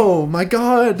 Okay. Oh my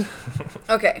god.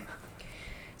 Okay.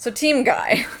 So Team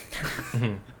Guy.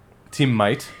 Team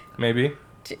Might, maybe.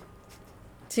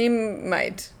 Team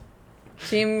Might.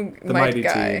 Team The Might mighty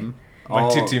Guy. team.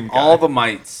 Mighty Team Guy. All the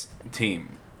mites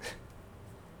team.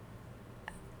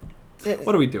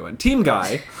 What are we doing? Team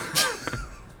guy.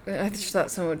 I just thought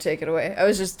someone would take it away. I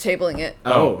was just tabling it.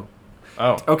 Oh.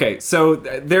 Oh. Okay, so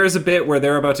there is a bit where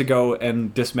they're about to go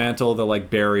and dismantle the like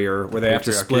barrier, where they have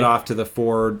to split Patriarchy. off to the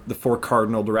four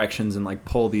cardinal directions and like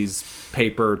pull these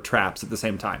paper traps at the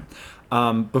same time.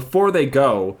 Before they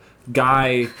go,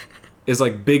 Guy is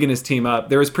like bigging his team up.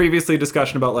 There was previously a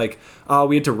discussion about like, oh,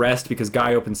 we had to rest because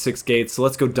Guy opened 6 gates, so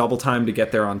let's go double time to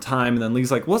get there on time. And then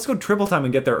Lee's like, well, let's go triple time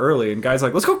and get there early. And Guy's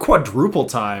like, let's go quadruple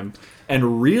time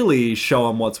and really show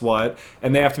them what's what.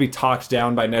 And they have to be talked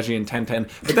down by Neji and Tenten.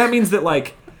 But that means that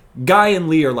like Guy and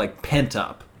Lee are like pent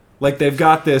up. Like they've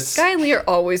got this. Guy and Lee are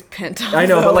always pent up. I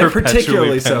know, but though. like Perpetually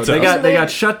particularly so. pent They up. got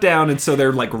shut down, and so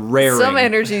they're like raring. some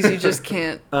energies you just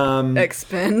can't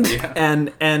expend.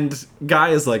 And Guy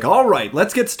is like, all right,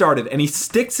 let's get started. And he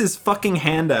sticks his fucking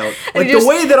hand out, like he just- the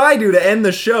way that I do to end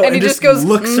the show, and he just just goes,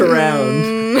 looks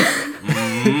around.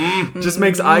 Just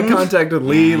makes eye contact with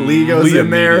Lee. Lee goes Lee in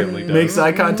there, immediately does. makes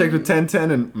eye contact with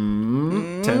Tenten,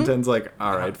 and Tenten's like,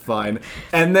 all right, fine.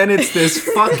 And then it's this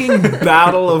fucking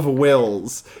battle of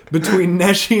wills between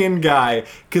Neji and Guy.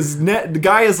 Because the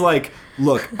Guy is like,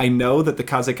 look, I know that the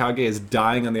Kazekage is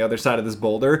dying on the other side of this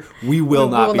boulder. We will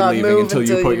not be leaving move until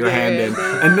you put your hand in.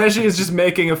 And Neji is just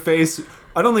making a face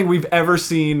I don't think we've ever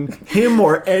seen him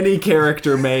or any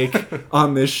character make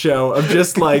on this show of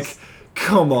just like,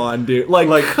 come on, dude.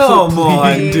 Like come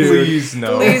on, dude. Please,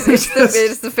 no. Please,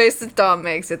 it's the face that Dom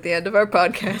makes at the end of our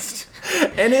podcast.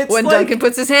 And it's When like, Duncan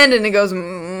puts his hand in and goes,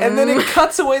 and then it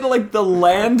cuts away to like the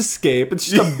landscape. It's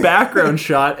just a background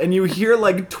shot, and you hear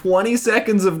like 20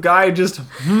 seconds of Guy just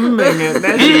humming it,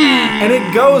 and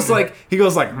it goes like he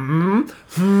goes like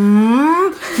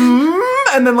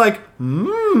and then like and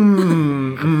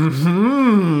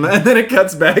then it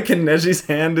cuts back, and Neji's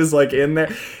hand is like in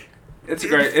there. It's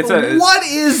great. What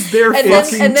is their and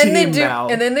fucking then team they do, now?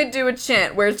 and then they do a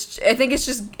chant where I think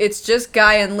it's just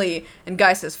Guy and Lee, and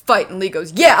Guy says fight, and Lee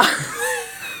goes yeah.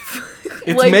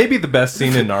 It's like- maybe the best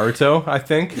scene in Naruto, I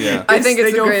think. Yeah. I think it's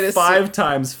they the go greatest. 5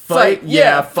 times. Fight, Fight,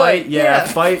 yeah, fight, yeah,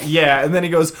 fight, yeah. And then he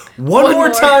goes, one more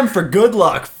time for good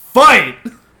luck. Fight!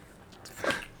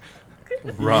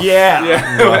 Rough. Yeah.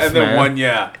 Yeah. Rough, And then man. one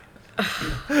yeah.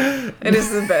 It is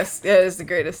the best. Yeah, it is the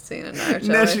greatest scene in Naruto. I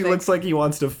Neji think. looks like he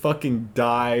wants to fucking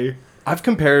die. I've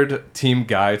compared Team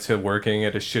Guy to working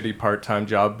at a shitty part-time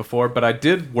job before, but I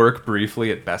did work briefly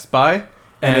at Best Buy.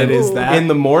 And it is that? In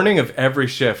the morning of every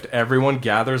shift, everyone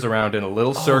gathers around in a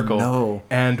little circle, no.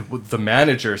 and the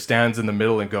manager stands in the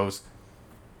middle and goes,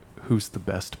 "Who's the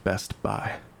best Best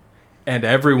Buy?" And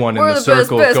everyone We're in the the best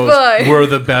circle Best goes, Buy. "We're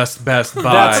the best Best Buy."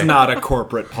 That's not a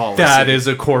corporate policy. That is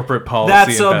a corporate policy.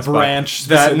 That's in a Best Buy. branch.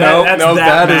 That That's no,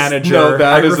 that that is manager. no,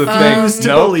 that I is a refuse thing. to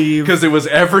No, believe. because it was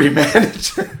every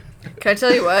manager. Can I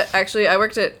tell you what? Actually, I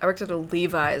worked at a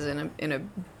Levi's in a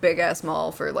big ass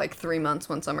mall for like 3 months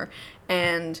one summer,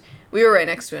 and we were right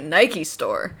next to a Nike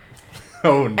store.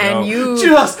 Oh no! And you-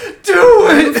 just do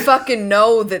You it. fucking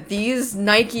know that these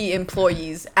Nike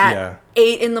employees at Yeah.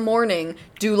 8 in the morning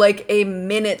do like a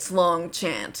minutes long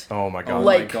chant. Oh my god! Oh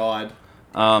Like- my god.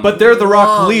 But they're the Rock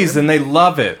Long. Lees, and they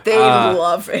love it. They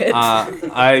love it.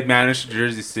 I managed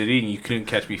Jersey City, and you couldn't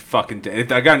catch me fucking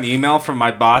dead. I got an email from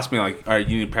my boss being like, "All right,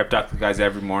 you need to prep talk to the guys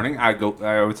every morning." I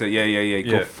would say, "Yeah,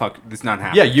 go Yeah. fuck. This is not Yeah,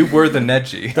 happening." you were the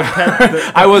Neji.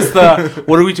 I was the.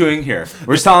 What are we doing here?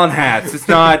 We're selling hats. It's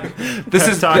not. This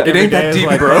is. Talk it every ain't that day is deep,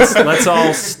 like, bro. Let's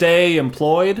all stay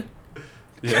employed.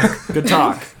 Yeah. Good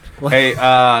talk. Hey,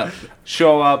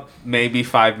 show up maybe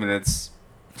 5 minutes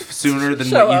sooner than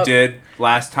Show what you up. did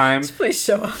last time. Please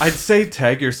show up. I'd say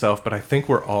tag yourself, but I think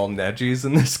we're all Nejis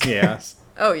in this case.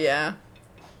 Yeah. Oh yeah.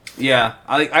 Yeah,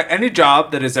 any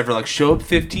job that is ever like show up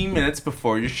 15 minutes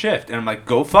before your shift, and I'm like,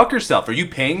 go fuck yourself. Are you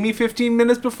paying me 15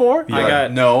 minutes before? Yeah. I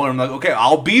got no, and I'm like, okay,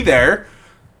 I'll be there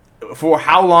for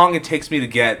how long it takes me to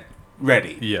get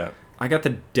ready. Yeah. I got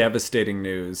the devastating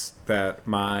news that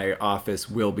my office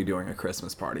will be doing a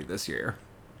Christmas party this year.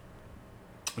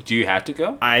 Do you have to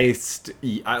go? I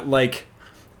like,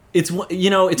 it's you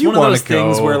know, it's You one of those wanna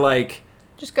things go. where like,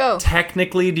 Just go.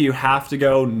 technically, do you have to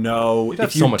go? No. You'd have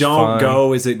If so you much don't fun.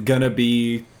 go, is it gonna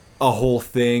be a whole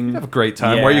thing? Have a great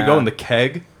time. Where are you Yeah. going? The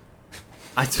keg?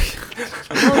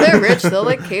 Oh, they're rich. They'll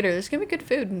like cater. There's gonna be good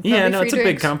food. And Yeah, probably no, free it's a big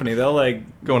drinks. company. They'll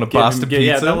like Going to give me- Boston Yeah,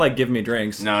 Pizza? they'll like give me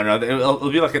drinks. No,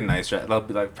 it'll be like a nice. It'll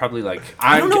be like probably like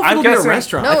I don't know if I'm it'll be a guessing-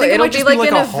 restaurant. I No, think it it'll might be just like, be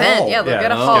an a event. hall. Yeah, they'll Yeah.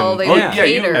 get a Oh, hall. They oh, get yeah,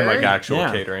 you- cater. And like actual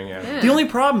Yeah. catering, yeah. Yeah. The only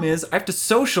problem is I have to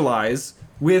socialize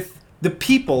with the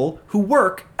people who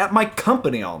work at my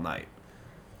company all night,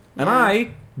 and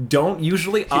I don't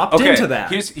usually opt into that.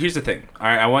 Here's the thing. All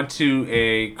right, I went to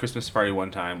a Christmas party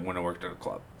one time when I worked at a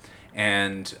club,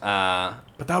 and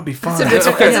But that would be fun. It's a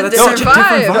different, Okay, it's a that's different such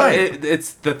a different vibe. vibe.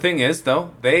 it's the thing is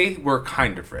though they were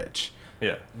kind of rich.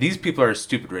 Yeah. These people are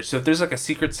stupid rich. So if there's like a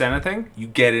Secret Santa thing, you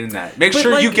get in that. Make But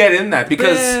sure you like- get in that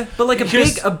because but like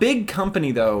here's- a big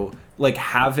company though, like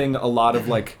having a lot of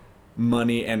like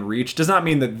money and reach does not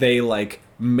mean that they like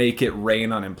make it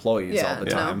rain on employees Yeah, all the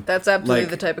no, time. that's absolutely Like-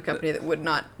 the type of company that would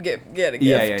not get a gift.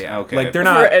 Yeah. Okay. Like they're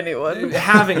For not anyone.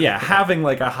 having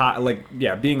like a high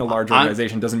being a large I'm-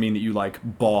 organization doesn't mean that you like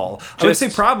ball. I would say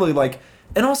Just- probably like,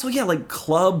 and also like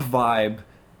club vibe.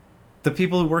 The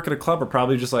people who work at a club are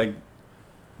probably just like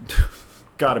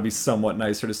got to be somewhat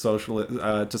nicer to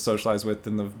socialize with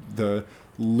than the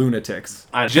lunatics.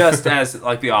 just as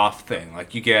like the off thing,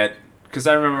 like you get. Because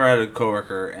I remember I had a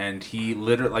coworker, and he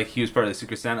literally, like, he was part of the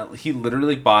Secret Santa. He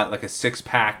literally bought like a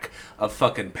 6-pack of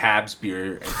fucking Pabst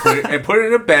beer and put it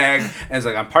in a bag, and it's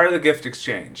like, I'm part of the gift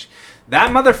exchange.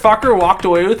 That motherfucker walked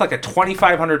away with like a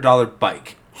 $2,500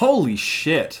 bike. Holy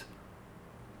shit!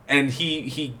 and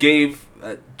he gave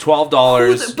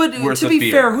 $12 But worth to of be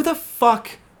beer. fair, who the fuck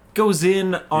goes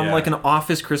in on Yeah. like an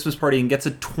office Christmas party and gets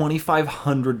a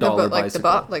 $2,500 No, but like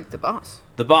bicycle? the boss,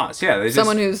 The boss, yeah, they just,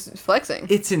 someone who's flexing.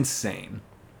 It's insane.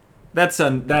 That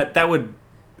would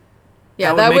Yeah,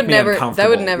 that that would would make me never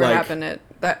uncomfortable, like- happen at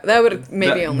that would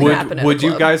maybe only happen at a Would you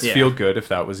club. guys Yeah. feel good if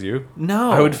that was you?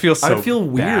 no. I would feel so I would feel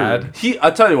weird. bad.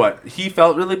 I'll tell you what, he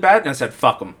felt really bad, and I said,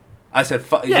 "Fuck him." I said,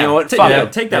 "Fuck, you Yeah, know what? ta- Fuck yeah,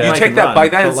 it. take that You bike take and that run,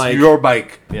 bike. but, That's like- your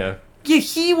bike." Yeah. Yeah,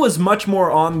 he was much more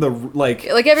on the like.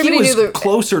 everybody he was knew the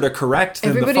closer to correct than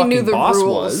Everybody the fucking knew the boss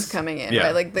rules was. coming in, Yeah.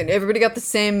 right? Like everybody got the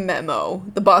same memo.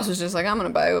 The boss was just like, "I'm gonna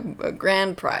buy a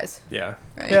grand prize." Yeah.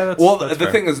 Right. Yeah. That's, Well, that's the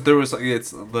fair. thing is, there was like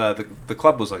the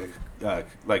club was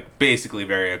like basically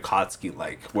very Akatsuki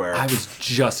like, where I was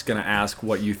just gonna ask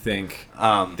what you think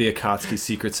the Akatsuki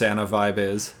Secret Santa vibe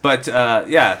is. but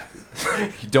yeah,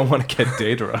 you don't want to get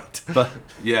data robbed. but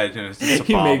yeah, you know, it's a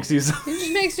He bomb. makes you. It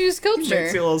just makes you a He sculpture.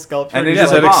 makes you a little sculpture. And He's it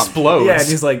is Yeah, a that bomb. explodes. Yeah, and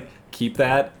he's like, keep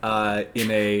that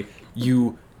in a.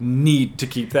 You need to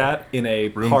keep that in a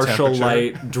Room partial temperature.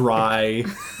 light, dry.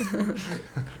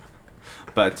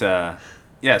 But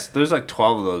yes, there's like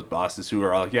 12 of those bosses who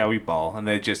are all like, yeah, we ball, and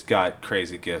they just got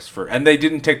crazy gifts and they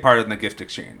didn't take part in the gift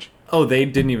exchange. Oh, they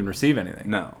didn't even receive anything.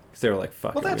 No. 'Cause they were like,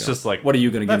 "Fuck." Well, it, that's we don't- just like- What are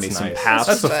you gonna give that's me? Some nice. paps?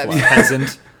 That's a That's flex.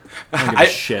 peasant. I don't give a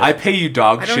shit. I pay you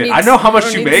dog I don't shit. need I know how I much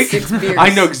don't you need make. 6 beers. I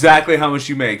know exactly how much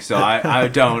you make, so I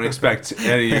don't expect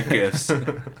any of your gifts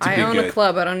to I be own good. a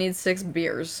club. I don't need 6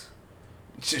 beers.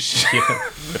 Yeah,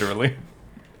 literally.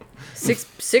 Six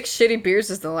shitty beers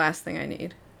is the last thing I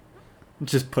need.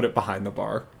 Just put it behind the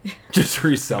bar. Just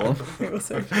resell them.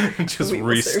 Just We will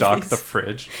restock serve the these.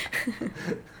 fridge.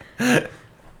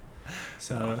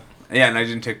 So yeah, and I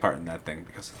didn't take part in that thing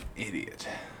because I'm an idiot.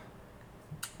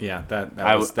 Yeah, that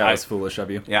I was w- I- was foolish of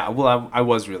you. Yeah, well, I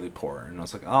was really poor, and I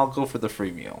was like, I'll go for the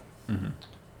free meal.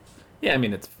 Yeah, I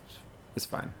mean it's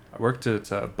fine. I worked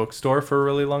at a bookstore for a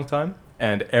really long time,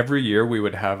 and every year we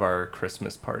would have our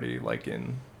Christmas party like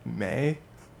in May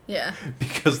Yeah,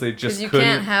 because they just because you couldn't.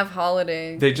 can't have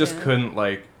holiday. They just yeah. couldn't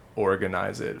like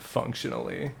organize it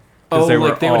functionally. Oh, they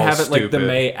like they would all have it like the stupid.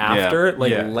 May after,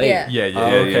 like Yeah. late. Yeah. Yeah, yeah, Oh,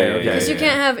 yeah, okay, yeah, okay. yeah, Because yeah, you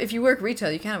can't have, if you work retail,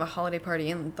 you can't have a holiday party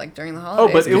in like during the but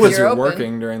holidays. it because was- you're You're open.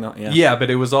 working during the Yeah, but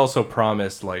it was also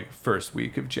promised like first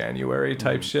week of January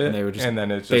type shit, And they would just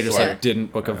then it's just, they just like like didn't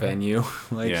book a venue.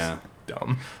 Like Yeah.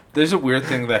 dumb. There's a weird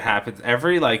thing that happens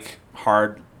every like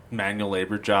hard manual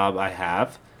labor job I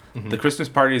have. The Christmas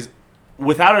parties,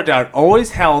 without a doubt,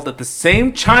 always held at the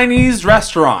same Chinese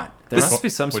restaurant. there This- must be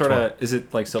some which sort one? of. Is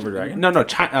it like Silver Dragon? no,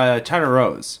 China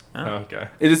Rose. Oh. Oh, okay.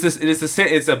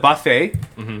 It's a buffet,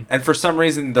 and for some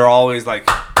reason they're always like,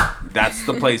 "That's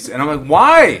the place," and I'm like,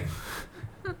 "Why?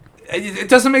 It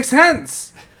doesn't make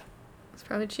sense. It's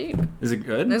probably cheap. Is it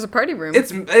good? There's a party room.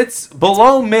 It's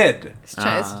below mid. It's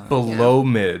Chinese. Below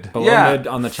mid. Below Yeah. mid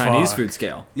on the Chinese Fuck. food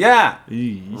scale. Yeah,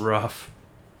 Rough.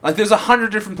 like there's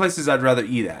 100 different places I'd rather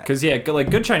eat at. Because yeah, like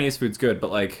good Chinese food's good, but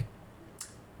like,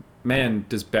 man,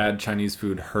 does bad Chinese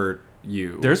food hurt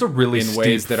you? There's a really in steep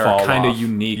ways that are fall kind of off.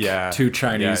 unique Yeah. to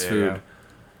Chinese Yeah, food. yeah.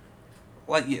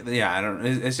 Like yeah, I don't.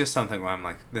 It's just something where I'm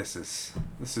like, this is.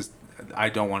 I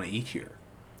don't want to eat here,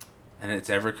 and it's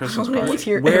every Christmas I wanna party. eat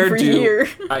here Where every do year.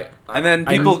 I? And then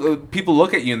I- people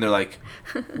look at you and they're like,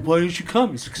 "Why didn't you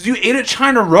come?" Because you ate at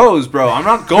China Rose, bro. I'm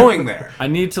not going there. I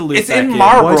need to loop It's back in in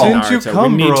Marlboro. to Why didn't you Naruto.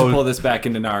 come, We need bro? to pull this back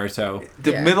into Naruto.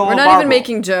 The Yeah. middle We're of not Marlboro. even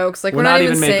making jokes. Like We're we're, not not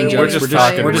even even making saying jokes. anything. We're just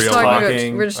talking We're just real talking talk.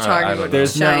 about. We're just I talking don't about know.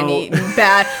 There's no- Chinese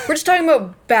bad. We're just talking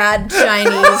about bad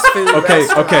Chinese food. Okay,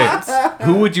 okay. restaurants.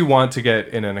 Who would you want to get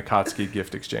in an Akatsuki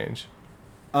gift exchange?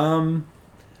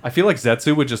 I feel like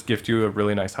Zetsu would just gift you a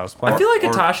really nice houseplant. I feel like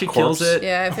or Itachi kills corpse. it.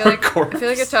 Yeah, I feel like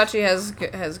Itachi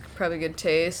has probably good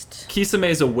taste.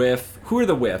 Kisame's a whiff. Who are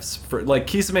the whiffs? For like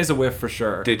Kisame's a whiff for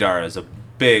sure. Deidara is a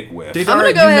big whiff. Deidara- I'm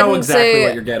gonna go you ahead know and exactly say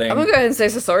what you're getting. I'm gonna go ahead and say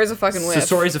Sasori's a fucking whiff.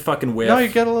 Sasori's a fucking whiff. no, you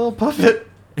get a little puppet.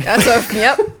 That's a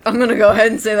yep. I'm gonna go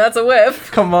ahead and say that's a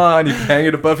whiff. Come on, you can hang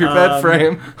it above your bed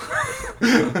frame.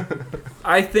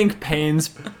 I think Pain's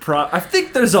I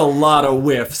think there's a lot of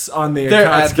whiffs on the There,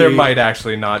 Akatsuki. there might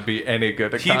actually not be any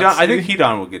good Akatsuki. Hedon, I think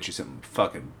Hedon will get you something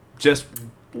fucking just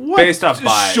based off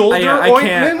vibe. Shoulder I ointment?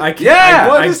 can't. I can't. Yeah!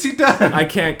 What I, has he done? I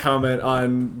can't comment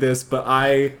on this, but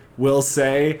I will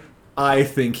say I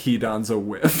think Hedon's a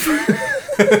whiff.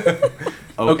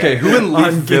 Okay, who in On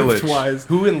Leaf Village? gift-wise.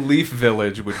 Who in Leaf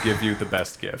Village would give you the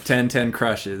best gift? 10-10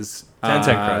 crushes. 10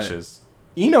 crushes.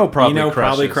 Ino probably crushes.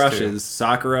 Probably too. crushes.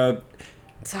 Sakura.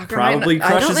 Sakura Probably might not-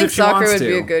 I crushes don't think if she Sakura wants would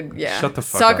be to. a good. Yeah. Shut the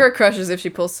fuck Sakura up. crushes if she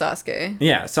pulls Sasuke.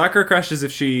 Yeah, Sakura crushes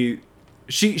if she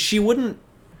wouldn't.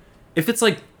 If it's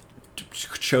like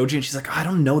Choji, and she's like, I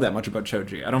don't know that much about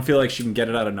Choji. I don't feel like she can get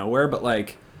it out of nowhere, but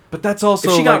like, But that's also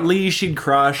if she got like, Lee, she'd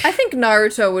crush. I think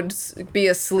Naruto would be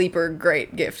a sleeper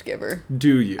great gift giver.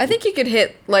 Do you? I think he could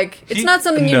hit, like, it's He- not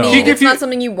something you no. need, He it's gives you- not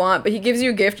something you want, but he gives you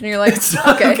a gift and you're like, It's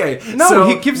not- okay. No, so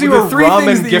he gives you the a three ramen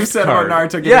things that you gift said card. about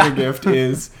Naruto getting Yeah. a gift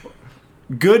is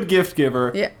good gift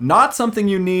giver, Yeah. not something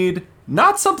you need,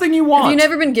 not something you want. Have you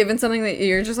never been given something that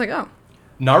you're just like, oh,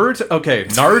 Naruto. Okay,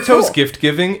 Naruto's Cool. gift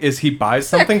giving is he buys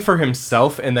something for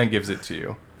himself and then gives it to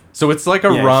you. So it's like a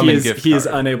Yeah, ramen he is, gift he is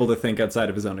card. unable to think outside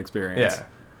of his own experience. Yeah.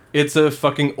 It's a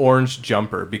fucking orange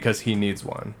jumper because he needs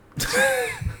one.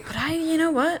 but you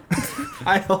know what?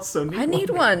 I also need I need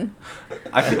one.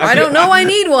 I don't know I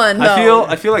need one, though.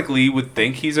 I feel like Lee would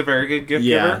think he's a very good gift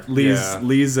Yeah, giver. Yeah.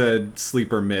 Lee's a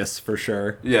sleeper miss for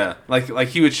sure. Yeah, like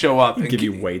he would show up and Give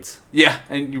you weights. Yeah,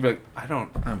 and you'd be like, I don't,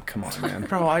 Come on, man.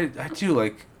 bro. I do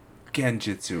like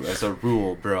genjutsu as a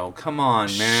rule, bro. Come on,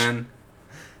 man.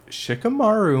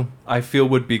 Shikamaru, I feel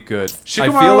would be good. I feel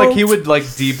Shikamaru- like he would like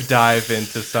deep dive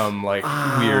into some like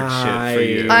weird shit for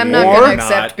you. I'm not Or gonna not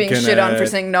accept being shit on gonna- for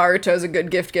saying Naruto's a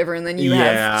good gift giver, and then you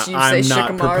Yeah, have you I'm say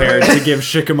not Shikamaru. prepared to give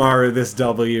Shikamaru this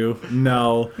W.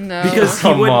 No, No. because he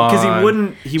Come wouldn't. Because on. he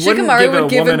wouldn't. He wouldn't Shikamaru give would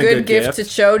give a woman good gift to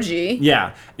Choji.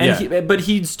 Yeah, and Yeah. but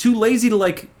he's too lazy to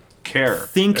like Care.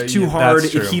 think too yeah, hard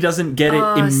that's if true. he doesn't get it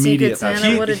Oh, immediately. Secret Santa,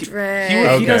 He- what a he- drag. he If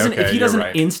he Okay, doesn't, okay, if he you're doesn't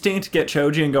right. instinct get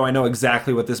Choji and go, I know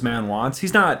exactly what this man wants.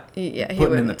 He's not Yeah, he putting in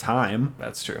the wouldn't. time.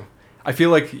 That's true. I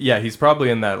feel like he's probably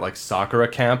in that like Sakura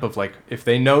camp of like if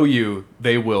they know you,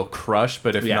 they will crush,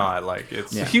 but if Yeah. not, like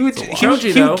it's Yeah. He would. it's a lot. He would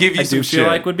Choji though, give you I do some feel shit.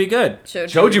 like would be good.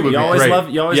 Choji would You be always great.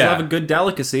 love Yeah. love a good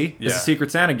delicacy. It's Yeah. a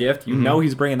Secret Santa gift. You know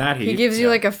he's bringing that heat. He gives you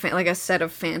like a set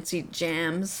of fancy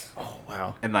jams, Oh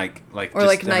wow. and like or just,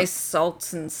 like nice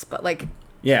salts and like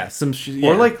Yeah, some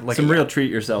Or like some real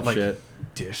treat yourself like shit.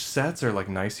 dish sets or like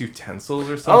nice utensils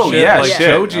or something. Oh, yeah, like shit.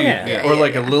 Choji, Yeah. or Yeah,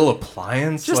 like yeah. a little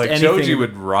appliance. Just like anything. Choji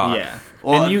would rock. Yeah.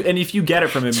 Well, and if you get it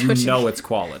from him, you Choji. know it's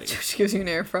quality. she gives you an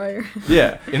air fryer.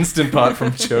 Yeah, instant pot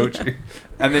from Choji.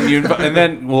 and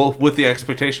then with the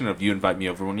expectation of you invite me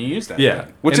over when you use that. Yeah,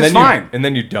 thing, which and is then fine. and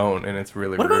then you don't, and it's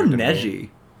really What rude about to me. Neji?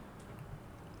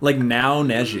 Like now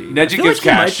Neji. I Neji feel gives like he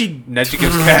might cash. be- Neji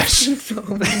gives cash.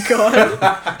 Oh my god.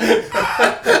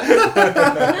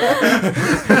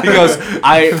 He goes,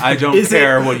 I don't Is it-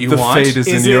 care what you The want. fate is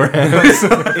in Is your it, hands.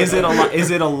 is it a lot?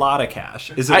 Is it a lot of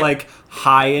cash? Is it I- like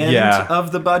high end Yeah.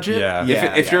 of the budget? Yeah.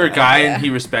 If you're a guy yeah. and he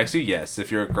respects you, yes.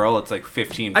 If you're a girl, it's like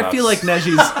 15 I bucks. feel like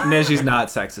Neji's not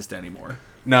sexist anymore.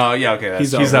 No, yeah, okay.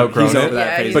 That's He's outgrown he's over it. that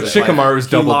Yeah, phase. he's But of, like, Shikamaru's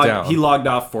he doubled logged- down. He logged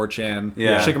off 4chan.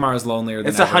 Yeah. Shikamaru's lonelier than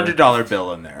It's ever. $100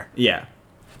 bill in there. Yeah.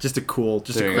 Just a cool,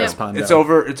 just There a you crisp go. hundo. It's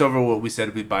over. It's over what we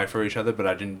said we'd buy for each other, but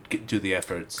I didn't do the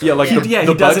effort. So. Yeah, like He, the, yeah,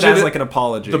 the he does it budget, as like an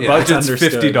apology. the Yeah, budget's it's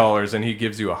understood. $50 and he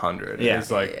gives you 100. Yeah.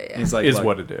 It's like Yeah. He's like, is "Look,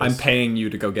 what it is." I'm paying you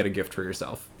to go get a gift for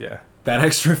yourself. yeah. That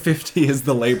extra 50 is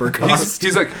the labor cost.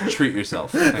 He's like, treat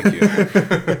yourself. Thank you.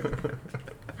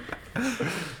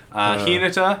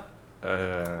 Hinata.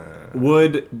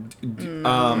 would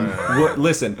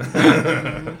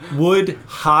listen would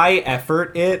high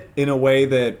effort it in a way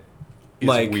that Is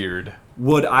like weird.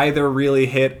 would either really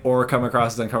hit or come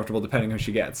across as uncomfortable depending who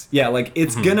she gets. Yeah, like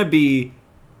it's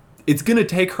gonna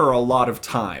take her a lot of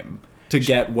time to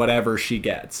get whatever she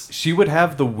gets. She would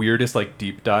have the weirdest like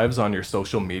deep dives on your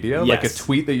social media, like a Yes.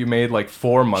 tweet that you made like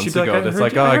 4 months She'd be like, ago "I that's heard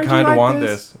like, you- oh, I I heard you kind of like want this."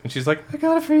 this, and she's like, I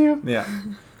got it for you. Yeah.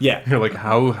 Yeah. You're like,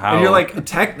 how? And you're like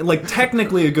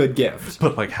technically a good gift.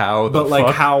 but like how? The But like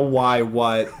fuck? how, why,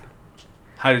 what?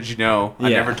 How did you know? I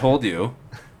Yeah. never told you.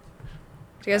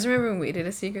 Do you guys remember when we did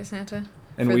a Secret Santa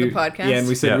And for we the podcast? Yeah, and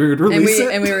we said Yeah. we would and release we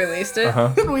it. and we released it.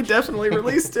 Uh-huh. And we definitely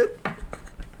released it.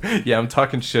 Yeah, I'm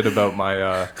talking shit about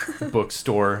my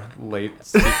bookstore late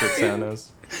Secret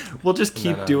Santas. We'll just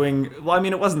keep then, doing. Well, I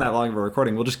mean, it wasn't that long of a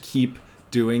recording. We'll just keep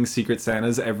doing Secret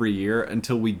Santas every year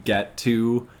until we get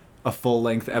to a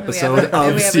full-length episode and of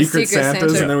we have a Secret Secret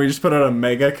Santas, Santa. and then we just put out a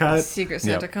mega cut. Secret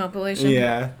Santa Yep. compilation.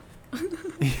 Yeah.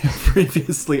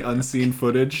 Previously unseen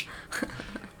footage.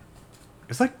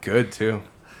 It's like good too.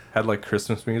 Had like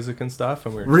Christmas music and stuff,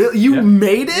 and we were Really? You Yeah.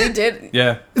 made We it? did.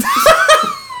 yeah.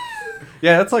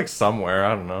 Yeah, it's like somewhere. I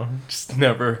don't know. Just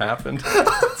never happened.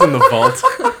 It's in the vault.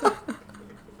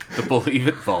 The Believe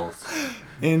It vault.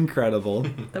 Incredible.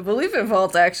 The Believe It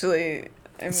Vault actually.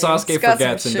 I mean, Sasuke it's got some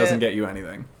forgets and shit. doesn't get you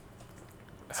anything.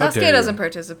 How Sasuke dare you. doesn't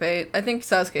participate. I think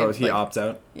Sasuke. Oh, he like, opts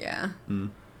out. Yeah.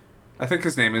 I think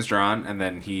his name is drawn, and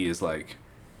then he is like,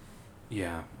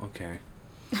 yeah, okay.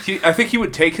 I think he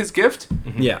would take his gift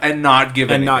Yeah. and not give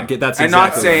And anything. not get- that's and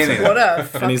exactly not say what I'm anything. saying.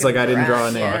 What a. And he's like, fucking I didn't draw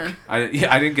a rat, name.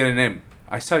 yeah. I didn't get a name.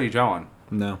 I saw you draw one.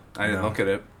 No. I didn't no. look at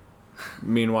it.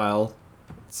 Meanwhile,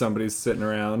 somebody's sitting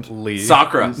around. Lee.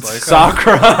 Sakura. He's like,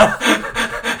 Sakura.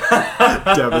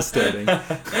 Devastating.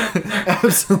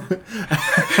 Absolutely.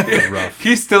 rough.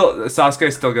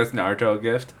 Sasuke still gets Naruto a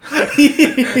gift.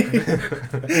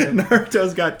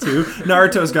 Naruto's got 2.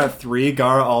 Naruto's got 3.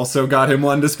 Gaara also got him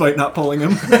 1 despite not pulling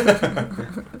him.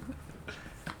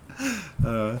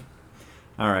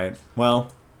 Alright.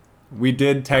 Well, we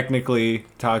did technically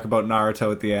talk about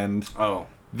Naruto at the end. Oh.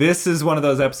 This is one of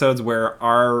those episodes where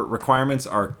our requirements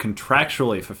are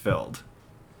contractually fulfilled.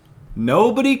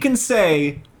 Nobody can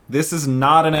say this is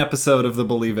not an episode of the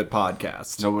Believe It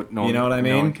podcast. No, you know what I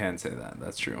mean? No one can say that.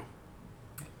 That's true.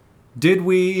 Did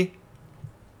we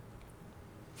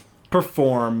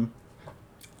perform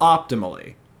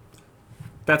optimally?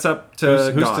 That's up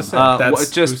to Who's God. to say?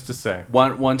 That's Who's to say?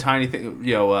 One tiny thing.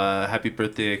 Happy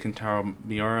birthday, Kentaro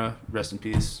Miura. Rest in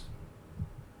peace.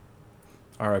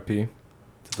 R.I.P.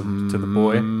 to the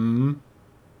boy.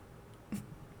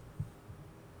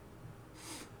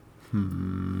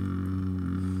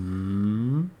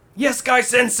 Yes, Guy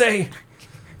Sensei.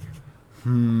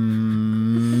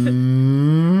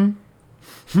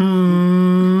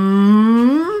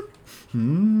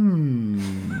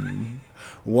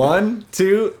 One,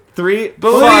 two, three.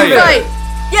 Believe Fight! it. Fight!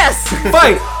 Yes!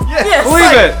 Fight! Yes! Believe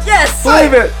Fight! it. Yes!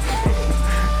 Believe it.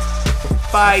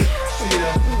 Fight!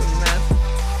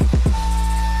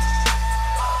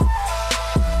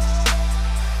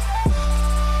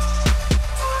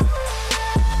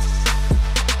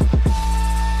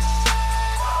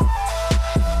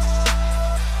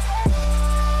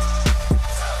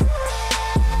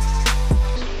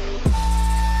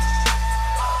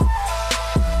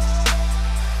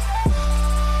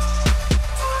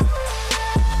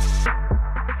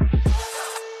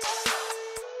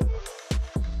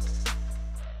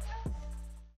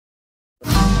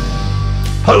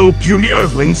 Hello, puny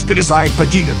earthlings. It is I,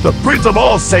 Vegeta, the Prince of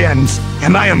all Saiyans,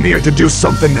 and I am here to do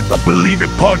something that the Believe It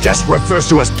podcast refers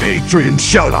to as Patreon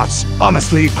shoutouts.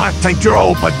 Honestly, I think you're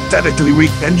all pathetically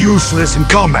weak and useless in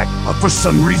combat, but for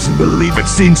some reason Believe It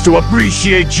seems to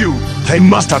appreciate you. They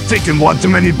must have taken one too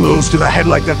many blows to the head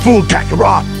like that fool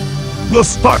Kakarot. We'll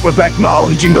start with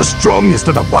acknowledging the strongest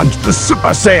of the bunch, the Super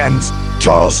Saiyans.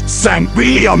 Charles, Sam,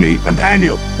 Yummy, and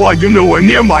Daniel. While you're nowhere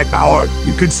near my power,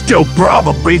 you could still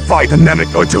probably fight a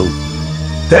Namek or 2.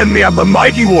 Then we have the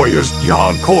Mighty Warriors,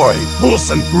 Jan, Corey,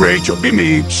 Wilson, Rachel,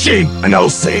 Bimi, Shane, and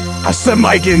Elsie. I said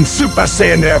Mikey and Super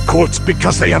Saiyan air quotes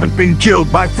because they haven't been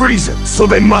killed by Frieza, so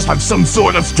they must have some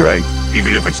sort of strength,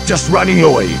 even if it's just running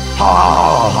away. Ha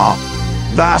ha ha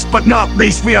ha. Last but not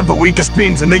least, we have the weakest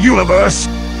beings in the universe.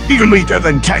 Even weaker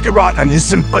than Kakarot and his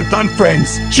simpleton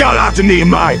friends. Shout out to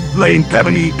Nehemiah, Lane,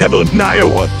 Pebony, Pebble,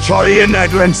 Niowa, Charlie, and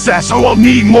Edgar, and Sass, who will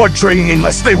need more training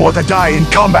unless they want to die in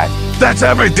combat. That's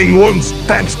everything, Worms.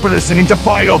 Thanks for listening to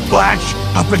Final Flash,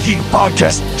 a Vegeta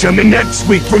podcast. Tune in next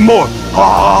week for more.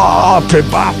 Ah,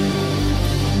 goodbye.